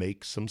 and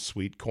make some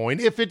sweet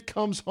coin if it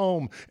comes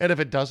home. And if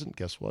it doesn't,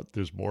 guess what?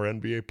 There's more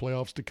NBA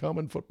playoffs to come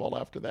and football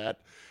after that.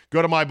 Go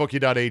to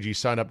mybookie.ag,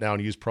 sign up now,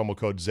 and use promo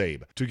code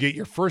ZABE to get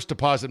your first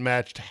deposit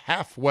matched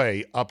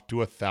halfway up to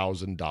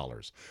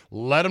 $1,000.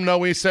 Let them know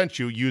we sent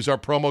you. Use our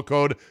promo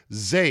code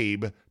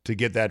ZABE to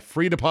get that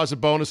free deposit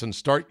bonus and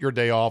start your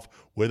day off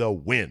with a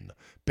win.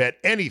 Bet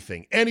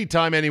anything,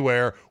 anytime,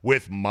 anywhere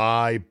with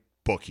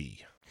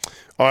MyBookie.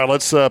 All right,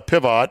 let's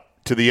pivot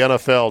to the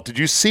NFL. Did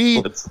you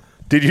see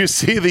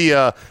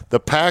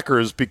the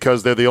Packers,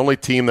 because they're the only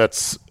team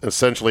that's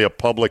essentially a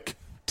public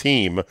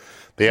team?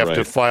 They have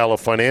to file a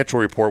financial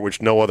report,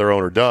 which no other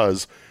owner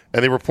does.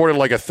 And they reported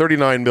like a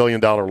 $39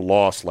 million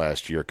loss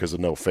last year because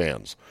of no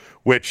fans,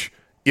 which,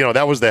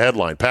 that was the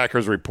headline.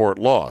 Packers report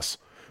loss.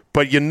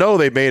 But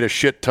they made a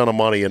shit ton of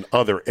money in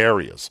other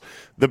areas.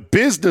 The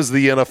business of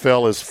the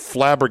NFL is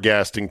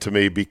flabbergasting to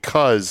me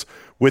because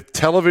with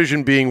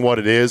television being what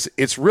it is,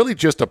 it's really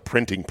just a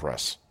printing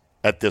press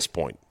at this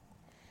point.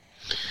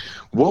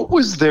 What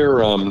was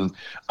their, I'll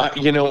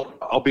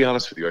be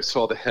honest with you. I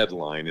saw the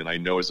headline, and I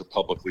know as a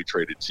publicly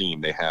traded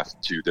team, they're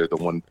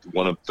the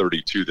one of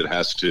 32 that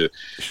has to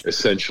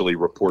essentially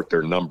report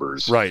their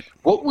numbers. Right.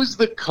 What was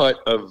the cut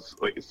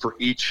for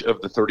each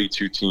of the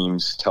 32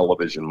 teams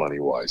television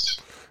money-wise?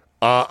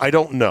 I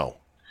don't know,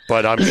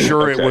 but I'm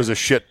sure It was a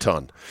shit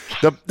ton.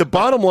 The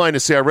bottom line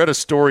is, I read a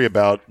story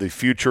about the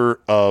future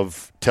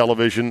of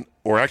television,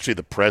 or actually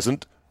the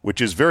present,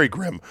 which is very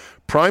grim.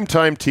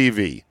 Primetime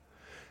TV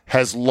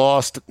has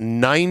lost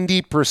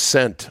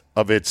 90%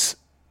 of its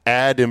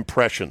ad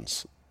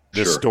impressions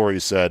this story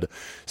said,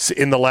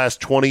 in the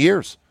last 20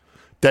 years.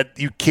 That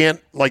you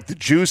can't, like, the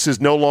juice is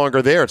no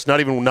longer there. It's not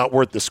even not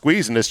worth the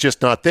squeeze, and it's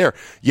just not there.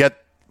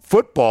 Yet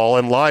football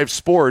and live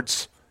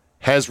sports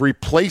has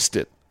replaced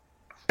it,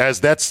 as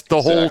that's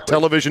the whole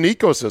television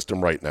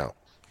ecosystem right now.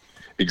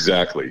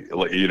 Exactly.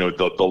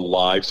 The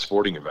live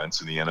sporting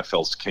events, and the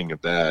NFL's king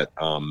of that,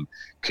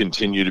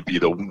 continue to be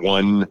the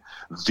one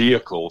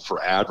vehicle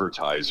for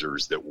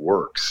advertisers that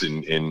works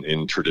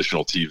in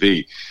traditional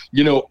TV.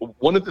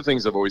 One of the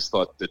things I've always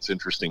thought that's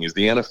interesting is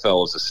the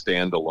NFL is a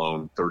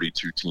standalone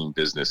 32-team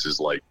business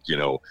is like,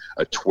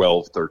 a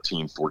 12,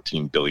 13,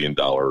 $14 billion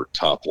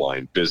top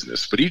line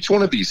business. But each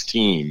one of these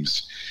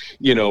teams,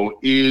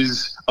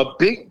 is a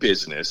big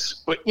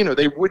business, but,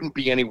 they wouldn't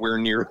be anywhere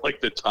near like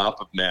the top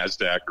of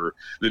NASDAQ or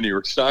the New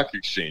York Stock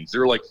Exchange.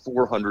 They're like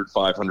 $400,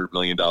 $500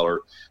 million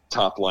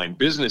top line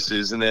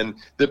businesses. And then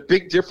the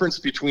big difference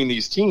between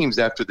these teams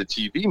after the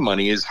TV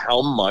money is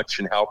how much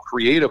and how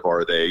creative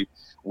are they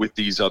with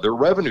these other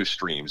revenue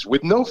streams.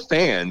 With no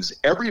fans,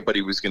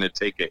 everybody was going to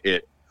take a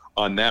hit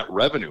on that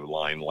revenue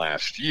line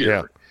last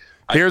year.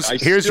 Yeah.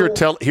 Here's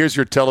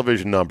your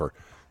television number.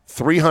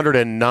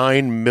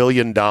 $309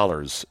 million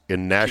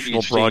in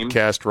national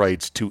broadcast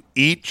rights to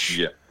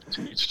each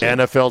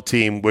NFL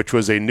team, which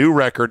was a new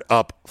record,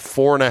 up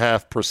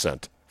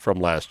 4.5% from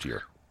last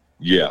year.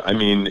 Yeah, I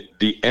mean,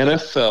 the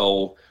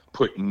NFL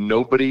put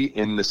nobody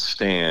in the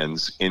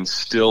stands and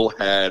still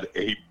had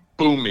a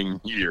booming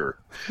year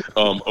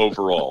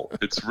overall.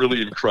 It's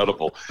really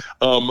incredible.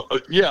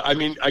 I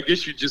mean, I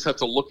guess you just have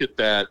to look at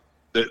that.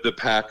 The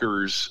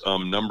Packers'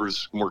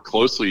 numbers more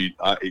closely.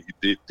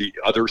 The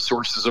other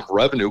sources of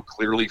revenue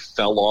clearly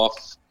fell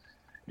off,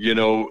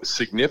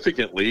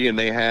 significantly, and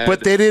they had.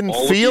 But they didn't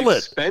feel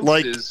it.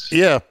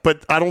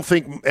 But I don't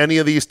think any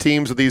of these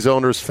teams or these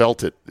owners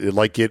felt it.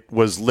 Like it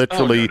was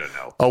literally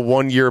a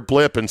 1-year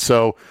blip, and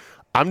so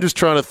I'm just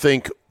trying to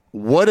think,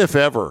 what if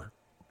ever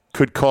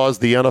could cause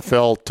the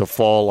NFL to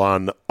fall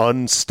on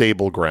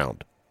unstable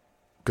ground?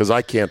 Because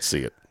I can't see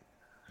it.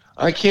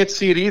 I can't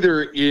see it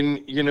either.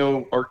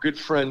 Our good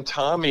friend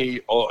Tom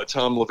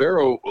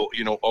Lavero,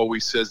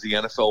 always says the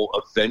NFL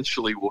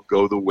eventually will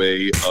go the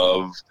way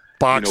of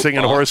boxing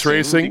and horse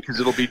racing because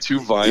it'll be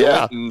too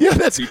violent. Yeah,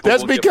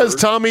 that's because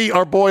Tommy,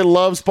 our boy,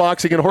 loves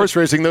boxing and horse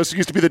racing. Those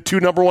used to be the two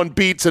number one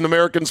beats in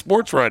American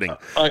sports writing.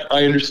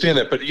 I understand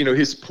that, but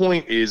his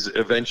point is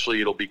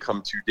eventually it'll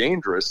become too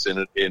dangerous,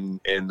 and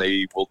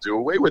they will do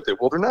away with it.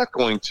 Well, they're not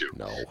going to,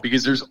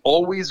 because there's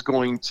always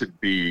going to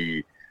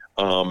be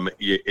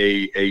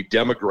a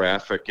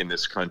demographic in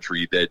this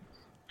country that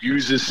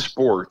uses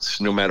sports,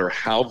 no matter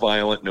how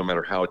violent, no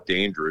matter how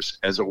dangerous,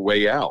 as a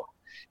way out.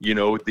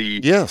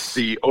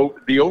 The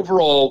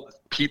overall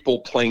people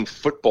playing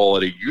football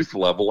at a youth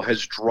level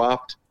has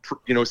dropped,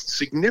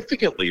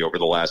 significantly over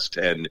the last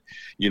 10,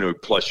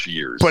 plus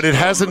years. But it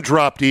hasn't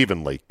dropped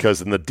evenly,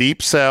 because in the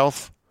Deep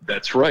South,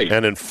 that's right,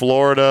 and in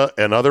Florida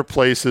and other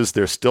places,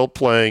 they're still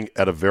playing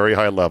at a very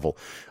high level.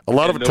 A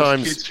lot of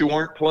times, kids who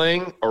aren't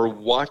playing are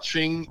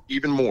watching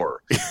even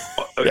more.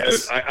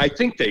 Yes. I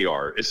think they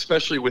are,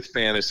 especially with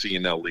fantasy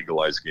and now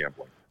legalized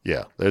gambling.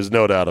 Yeah, there's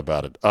no doubt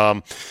about it.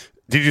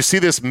 Did you see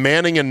this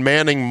Manning and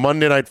Manning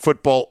Monday Night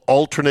Football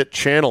alternate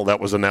channel that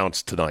was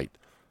announced today?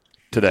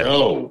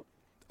 No.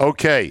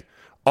 Okay.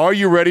 Are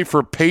you ready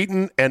for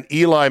Peyton and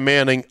Eli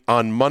Manning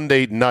on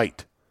Monday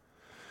night?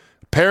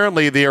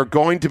 Apparently, they are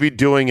going to be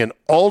doing an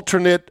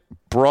alternate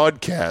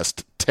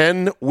broadcast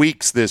 10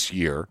 weeks this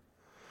year,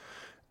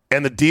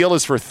 and the deal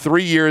is for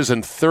 3 years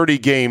and 30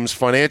 games.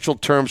 Financial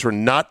terms were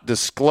not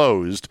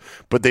disclosed,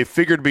 but they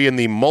figured to be in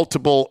the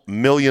multiple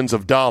millions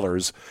of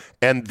dollars,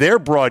 and their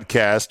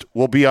broadcast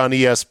will be on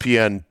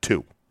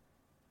ESPN2.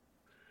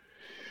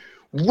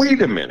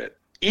 Wait a minute.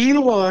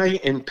 Eli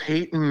and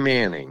Peyton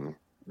Manning,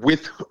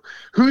 with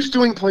who's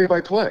doing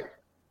play-by-play?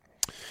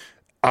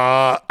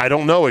 I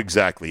don't know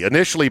exactly.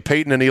 Initially,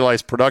 Peyton and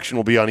Eli's production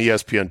will be on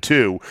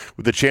ESPN2,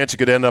 with the chance it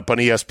could end up on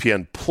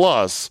ESPN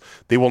Plus.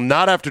 They will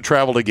not have to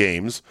travel to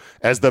games,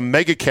 as the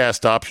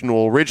megacast option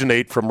will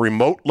originate from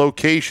remote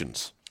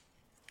locations.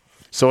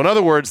 So, in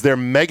other words, they're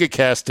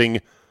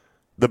megacasting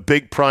the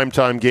big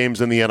primetime games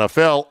in the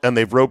NFL, and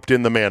they've roped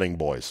in the Manning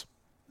boys.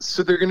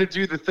 So they're going to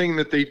do the thing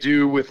that they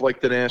do with,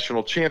 like, the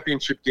national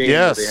championship game.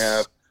 Yes. Where they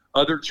have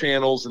other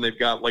channels, and they've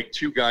got like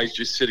two guys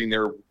just sitting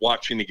there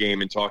watching the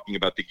game and talking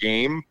about the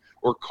game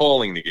or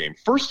calling the game.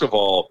 First of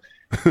all,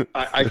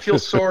 I feel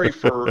sorry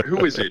for,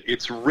 who is it?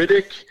 It's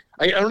Riddick.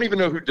 I don't even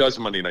know who does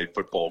Monday Night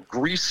Football.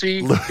 Greasy?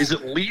 Is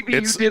it Levy who did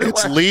it last year?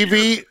 It's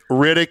Levy,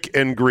 Riddick,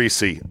 and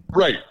Greasy.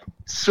 Right.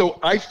 So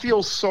I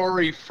feel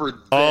sorry for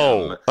them.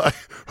 Oh,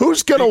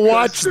 who's going to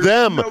watch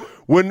them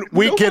when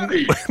we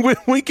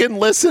can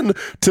listen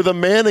to the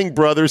Manning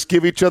brothers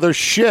give each other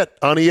shit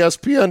on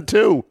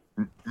ESPN2?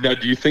 Now,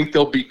 do you think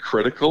they'll be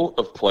critical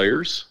of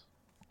players?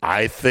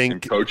 I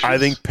think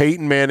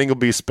Peyton Manning will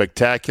be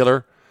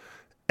spectacular,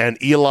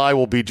 and Eli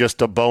will be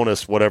just a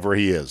bonus, whatever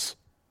he is.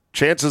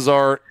 Chances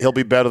are he'll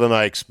be better than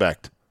I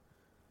expect.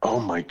 Oh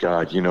my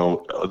God!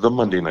 The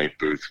Monday Night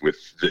Booth with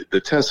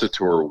the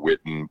Tessitore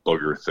Witten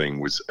Booger thing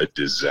was a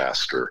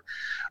disaster.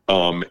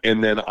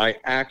 And then I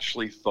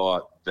actually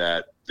thought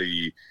that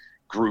the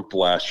group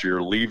last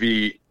year,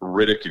 Levy,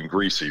 Riddick, and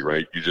Greasy,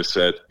 right? You just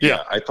said,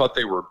 Yeah. I thought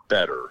they were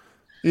better.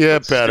 Yeah,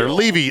 But better.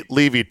 still-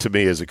 Levy to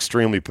me is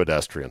extremely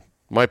pedestrian.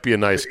 Might be a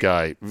nice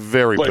guy,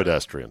 very But-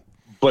 pedestrian.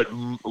 But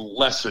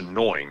less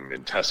annoying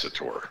than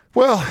Tessitore.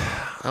 Well,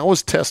 I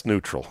was test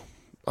neutral.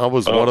 I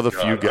was one of the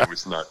few I guys.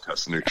 was not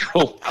test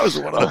neutral. I was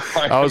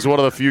one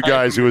of the few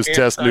guys who was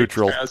test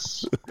neutral.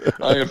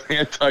 I am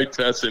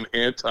anti-Tess and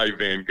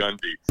anti-Van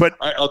Gundy. But-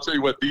 I'll tell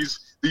you what, these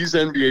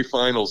NBA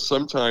finals,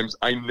 sometimes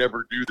I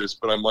never do this,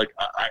 but I'm like,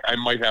 I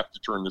might have to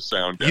turn the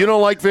sound down. You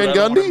don't like Van But I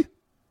don't Gundy?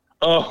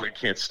 Oh, I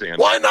can't stand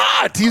Why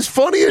not? He's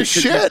funny as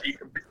shit.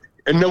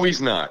 And no,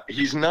 he's not.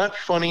 He's not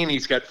funny, and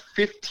he's got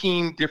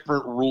 15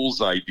 different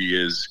rules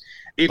ideas.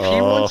 If he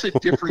wants a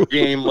different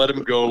game, let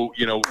him go,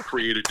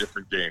 create a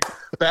different game.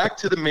 Back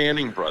to the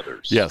Manning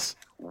brothers. Yes.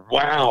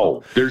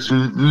 Wow. There's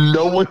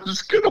no one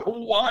who's going to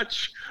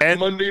watch And-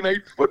 Monday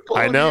Night Football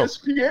I know. on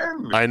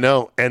ESPN. I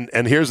know. And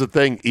here's the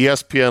thing.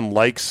 ESPN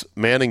likes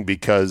Manning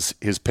because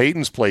his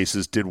Peyton's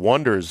Places did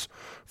wonders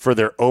for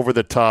their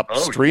over-the-top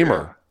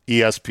streamer,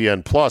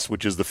 ESPN Plus,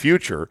 which is the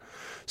future.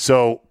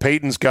 So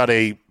Peyton's got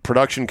a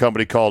production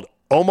company called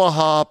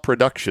Omaha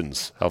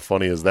Productions. How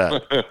funny is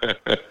that?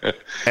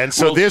 And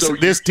so Well, this you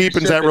deepens said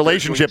that they're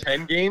relationship. doing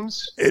 10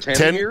 games?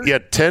 10 here?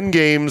 10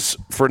 games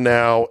for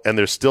now, and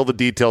there's still the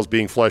details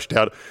being fleshed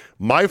out.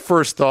 My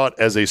first thought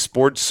as a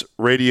sports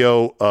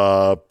radio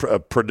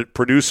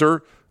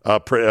producer,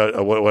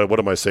 what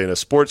am I saying? A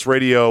sports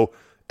radio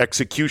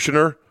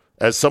executioner,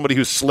 as somebody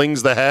who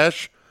slings the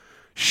hash,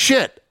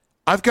 shit.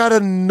 I've got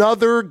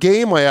another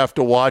game I have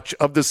to watch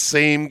of the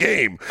same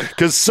game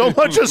because so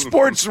much of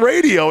sports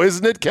radio,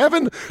 isn't it,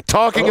 Kevin?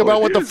 Talking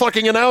about what the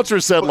fucking announcer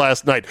said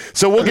last night.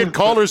 So we'll get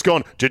callers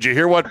going, did you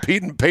hear what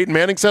Peyton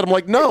Manning said? I'm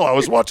like, no, I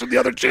was watching the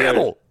other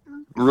channel.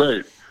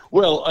 Right.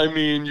 Well, I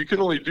mean, you can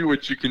only do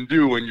what you can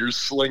do when you're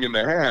slinging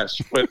the hash,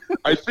 but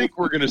I think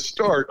we're going to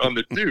start on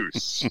the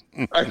deuce.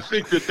 I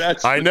think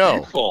that's the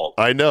default.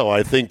 I know.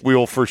 I think we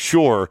will for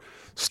sure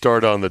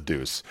start on the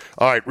deuce.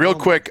 All right, real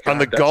quick God, on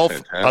the that's golf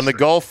fantastic. on the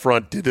golf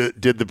front.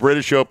 Did the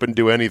British Open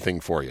do anything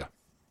for you?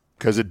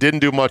 Because it didn't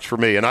do much for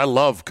me, and I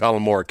love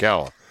Colin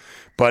Morikawa,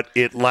 but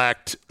it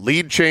lacked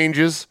lead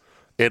changes,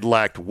 it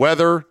lacked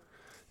weather,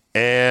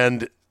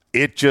 and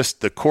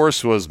the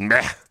course was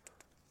meh.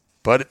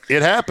 But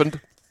it happened.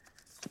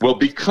 Well,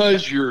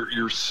 because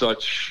you're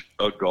such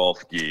a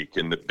golf geek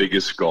and the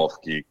biggest golf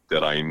geek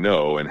that I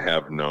know and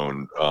have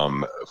known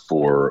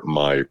for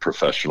my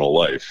professional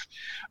life,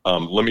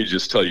 let me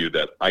just tell you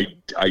that I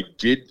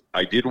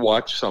did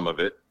watch some of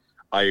it.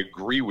 I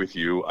agree with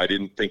you. I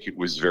didn't think it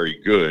was very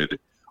good,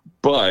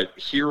 but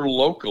here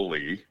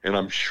locally, and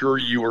I'm sure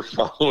you were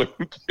following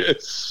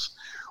this,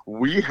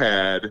 we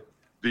had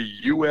the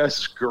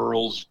U.S.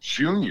 Girls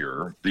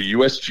Junior, the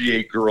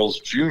USGA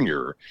Girls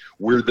Junior,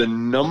 where the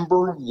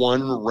number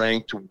one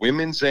ranked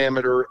women's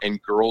amateur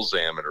and girls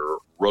amateur,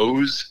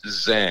 Rose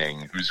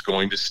Zhang, who's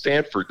going to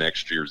Stanford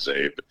next year,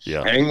 Zabe,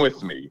 hang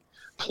with me,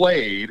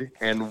 played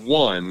and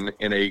won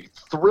in a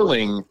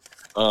thrilling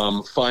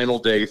final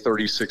day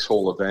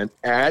 36-hole event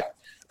at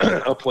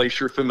a place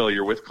you're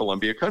familiar with,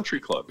 Columbia Country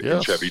Club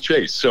in Chevy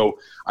Chase. So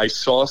I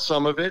saw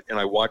some of it and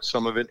I watched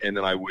some of it, and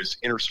then I was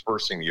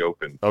interspersing the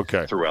Open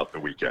throughout the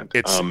weekend.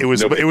 It's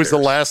the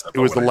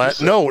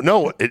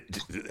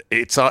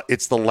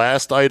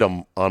last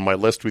item on my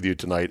list with you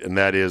tonight, and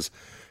that is,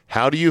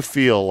 how do you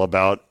feel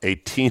about a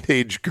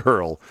teenage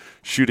girl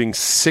shooting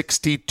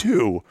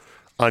 62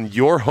 on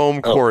your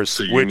home course,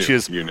 which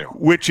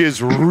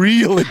is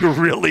really,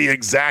 really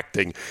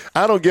exacting?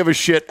 I don't give a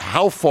shit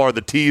how far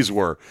the tees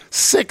were.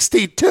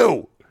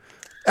 62.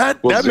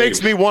 That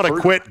makes me want to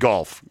quit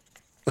golf.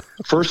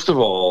 First of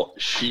all,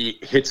 she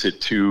hits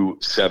it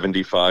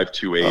 275,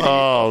 280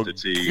 off the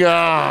tee.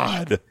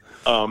 God.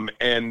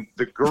 And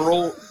the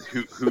girl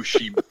who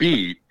she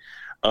beat,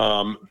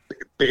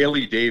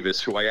 Bailey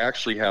Davis, who I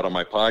actually had on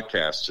my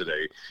podcast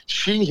today,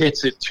 she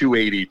hits it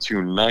 280,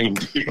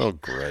 290. Oh,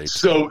 great.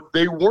 So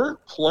they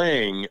weren't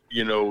playing,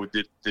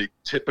 the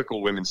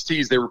typical women's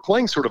tees. They were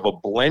playing sort of a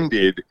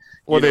blended.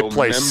 Well, they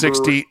play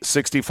 60,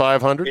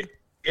 6,500?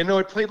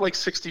 It played like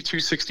 62,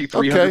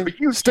 6,300. Okay, But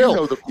you still,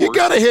 know the course. you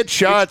got to hit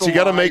shots. You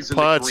got to make lies and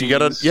the putts. You got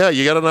greens.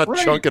 to not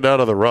chunk it out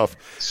of the rough.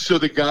 So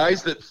the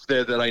guys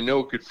that I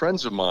know, good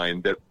friends of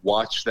mine that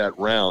watched that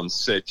round,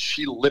 said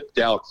she lipped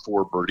out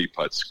 4 birdie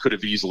putts. Could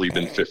have easily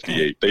been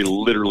 58. They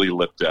literally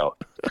lipped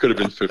out. Could have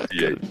been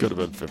 58. Could have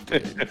been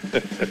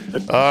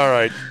 58. All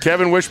right,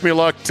 Kevin. Wish me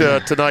luck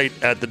tonight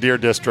at the Deer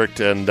District,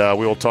 and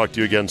we will talk to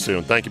you again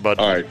soon. Thank you, bud.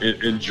 All right,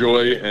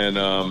 enjoy,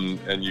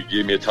 and you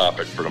gave me a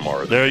topic for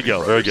tomorrow. There you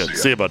go. Very good.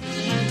 See you, bud.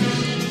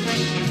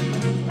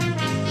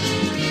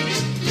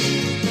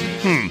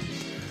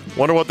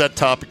 Wonder what that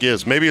topic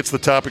is. Maybe it's the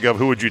topic of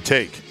who would you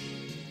take?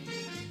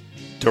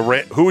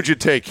 Who would you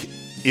take?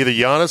 Either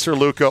Giannis or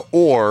Luka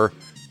or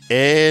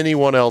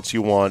anyone else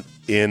you want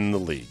in the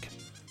league.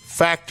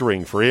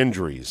 factoring for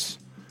injuries,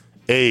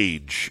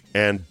 age,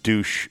 and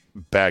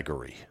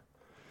douchebaggery.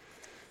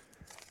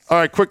 All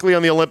right, quickly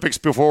on the Olympics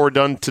before we're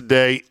done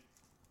today.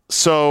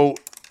 So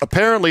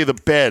apparently the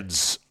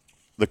beds,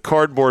 the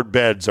cardboard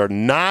beds, are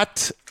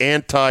not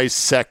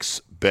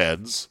anti-sex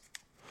beds.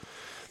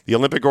 The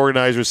Olympic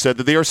organizers said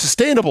that they are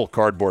sustainable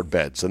cardboard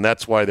beds, and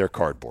that's why they're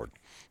cardboard.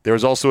 There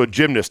was also a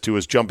gymnast who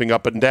was jumping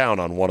up and down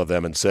on one of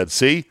them and said,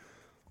 see,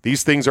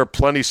 these things are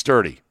plenty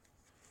sturdy.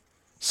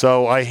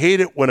 So I hate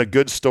it when a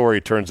good story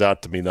turns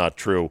out to be not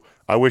true.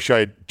 I wish I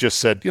had just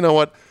said, you know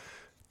what,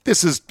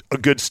 this is a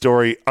good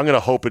story. I'm going to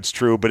hope it's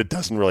true, but it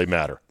doesn't really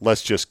matter.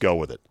 Let's just go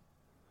with it.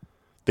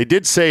 They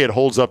did say it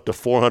holds up to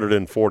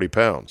 440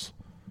 pounds.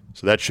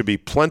 So that should be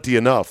plenty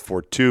enough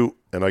for two,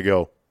 and I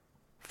go,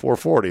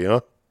 440,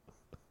 huh?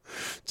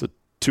 It's a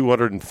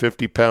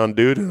 250-pound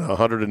dude and a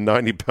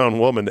 190-pound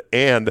woman,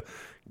 and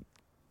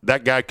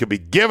that guy could be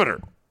giving her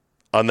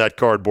on that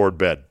cardboard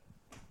bed.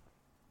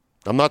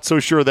 I'm not so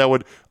sure that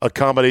would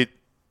accommodate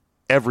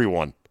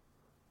everyone.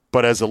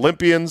 But as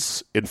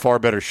Olympians in far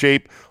better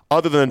shape,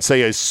 other than,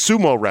 say, a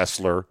sumo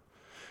wrestler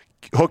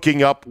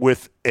hooking up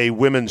with a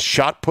women's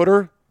shot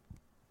putter,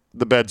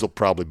 the beds will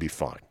probably be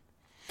fine.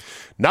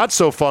 Not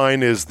so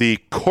fine is the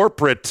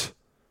corporate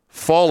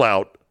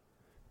fallout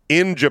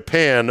in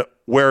Japan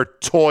where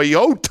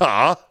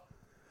Toyota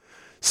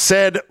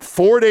said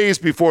 4 days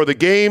before the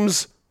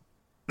games,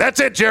 that's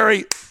it,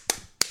 Jerry.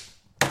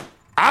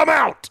 I'm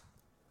out.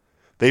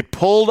 They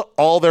pulled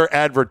all their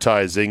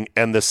advertising,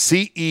 and the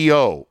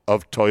CEO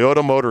of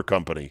Toyota Motor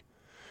Company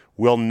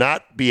will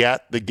not be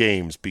at the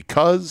games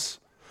because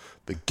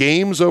the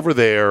games over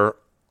there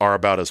are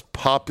about as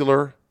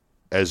popular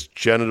as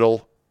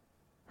genital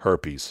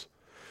herpes.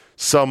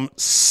 Some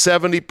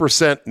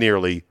 70%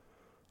 nearly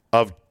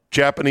of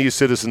Japanese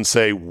citizens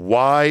say,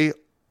 why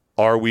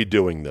are we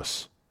doing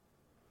this?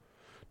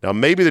 Now,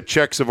 maybe the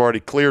checks have already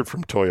cleared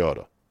from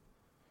Toyota.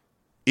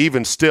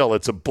 Even still,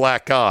 it's a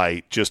black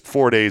eye just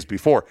 4 days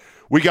before.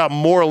 We got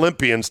more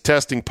Olympians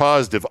testing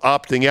positive,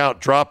 opting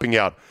out, dropping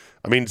out.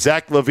 I mean,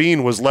 Zach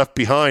LaVine was left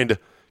behind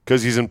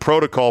because he's in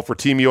protocol for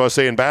Team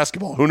USA in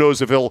basketball. Who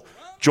knows if he'll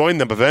join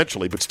them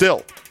eventually, but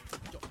still,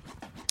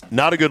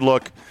 not a good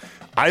look.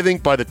 I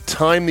think by the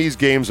time these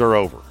games are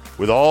over,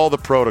 with all the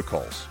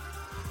protocols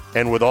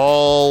and with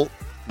all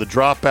the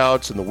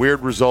dropouts and the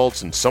weird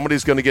results, and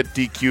somebody's going to get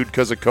DQ'd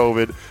because of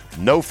COVID,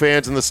 no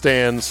fans in the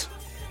stands,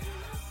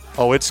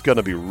 oh, it's going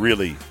to be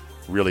really,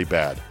 really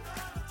bad.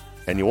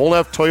 And you won't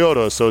have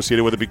Toyota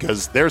associated with it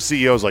because their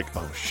CEO's like,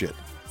 oh, shit,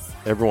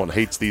 everyone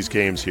hates these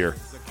games here.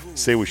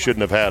 Say we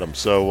shouldn't have had them.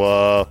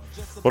 So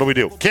what do we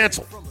do?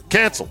 Cancel.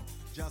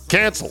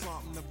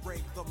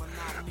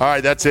 All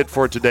right, that's it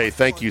for today.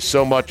 Thank you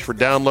so much for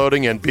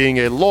downloading and being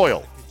a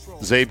loyal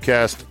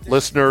Zabecast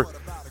listener.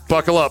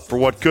 Buckle up for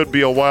what could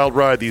be a wild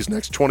ride these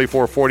next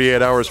 24,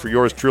 48 hours for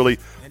yours truly.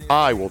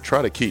 I will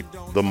try to keep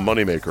the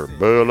moneymaker.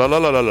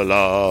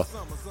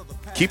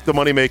 Keep the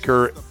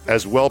moneymaker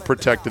as well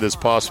protected as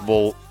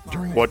possible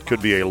during what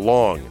could be a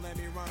long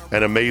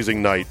and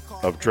amazing night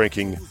of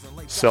drinking,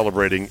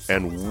 celebrating,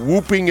 and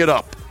whooping it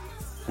up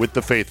with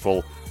the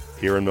faithful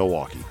here in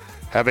Milwaukee.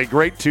 Have a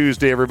great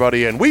Tuesday,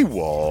 everybody, and we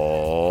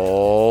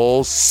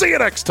will see you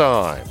next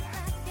time.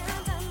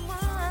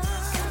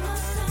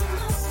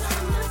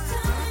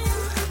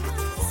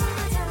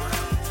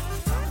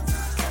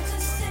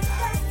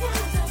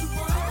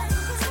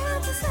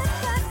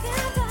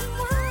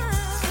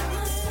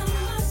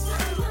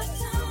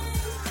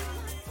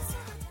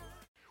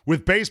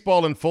 With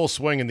baseball in full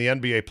swing and the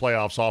NBA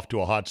playoffs off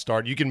to a hot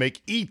start, you can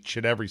make each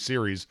and every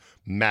series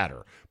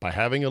matter by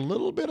having a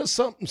little bit of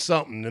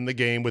something in the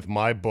game with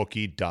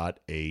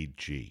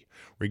MyBookie.ag.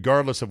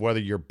 Regardless of whether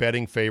you're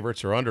betting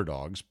favorites or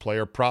underdogs,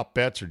 player prop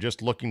bets, or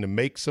just looking to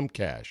make some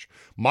cash,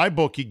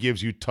 MyBookie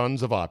gives you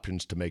tons of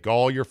options to make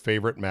all your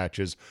favorite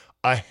matches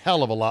a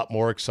hell of a lot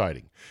more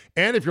exciting.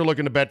 And if you're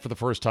looking to bet for the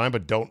first time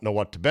but don't know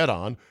what to bet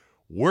on,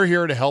 we're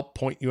here to help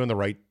point you in the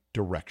right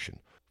direction.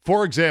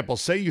 For example,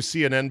 say you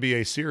see an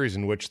NBA series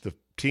in which the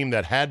team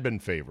that had been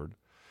favored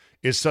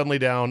is suddenly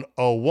down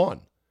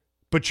 0-1.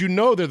 But you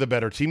know they're the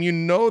better team. You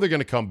know they're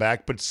going to come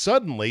back. But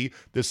suddenly,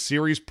 the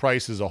series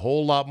price is a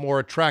whole lot more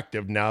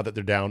attractive now that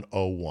they're down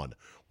 0-1.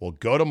 Well,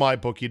 go to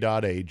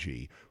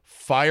mybookie.ag,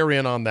 fire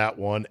in on that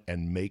one,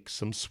 and make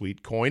some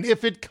sweet coin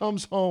if it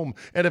comes home.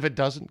 And if it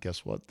doesn't,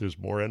 guess what? There's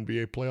more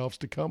NBA playoffs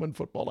to come and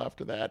football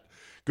after that.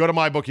 Go to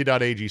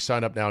mybookie.ag,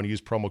 sign up now, and use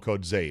promo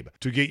code ZABE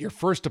to get your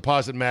first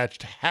deposit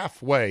matched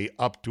halfway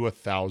up to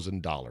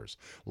 $1,000.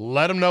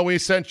 Let them know we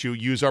sent you.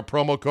 Use our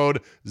promo code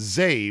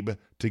ZABE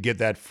to get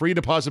that free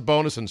deposit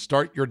bonus and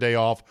start your day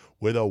off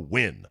with a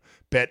win.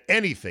 Bet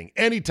anything,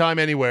 anytime,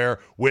 anywhere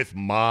with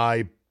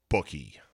MyBookie.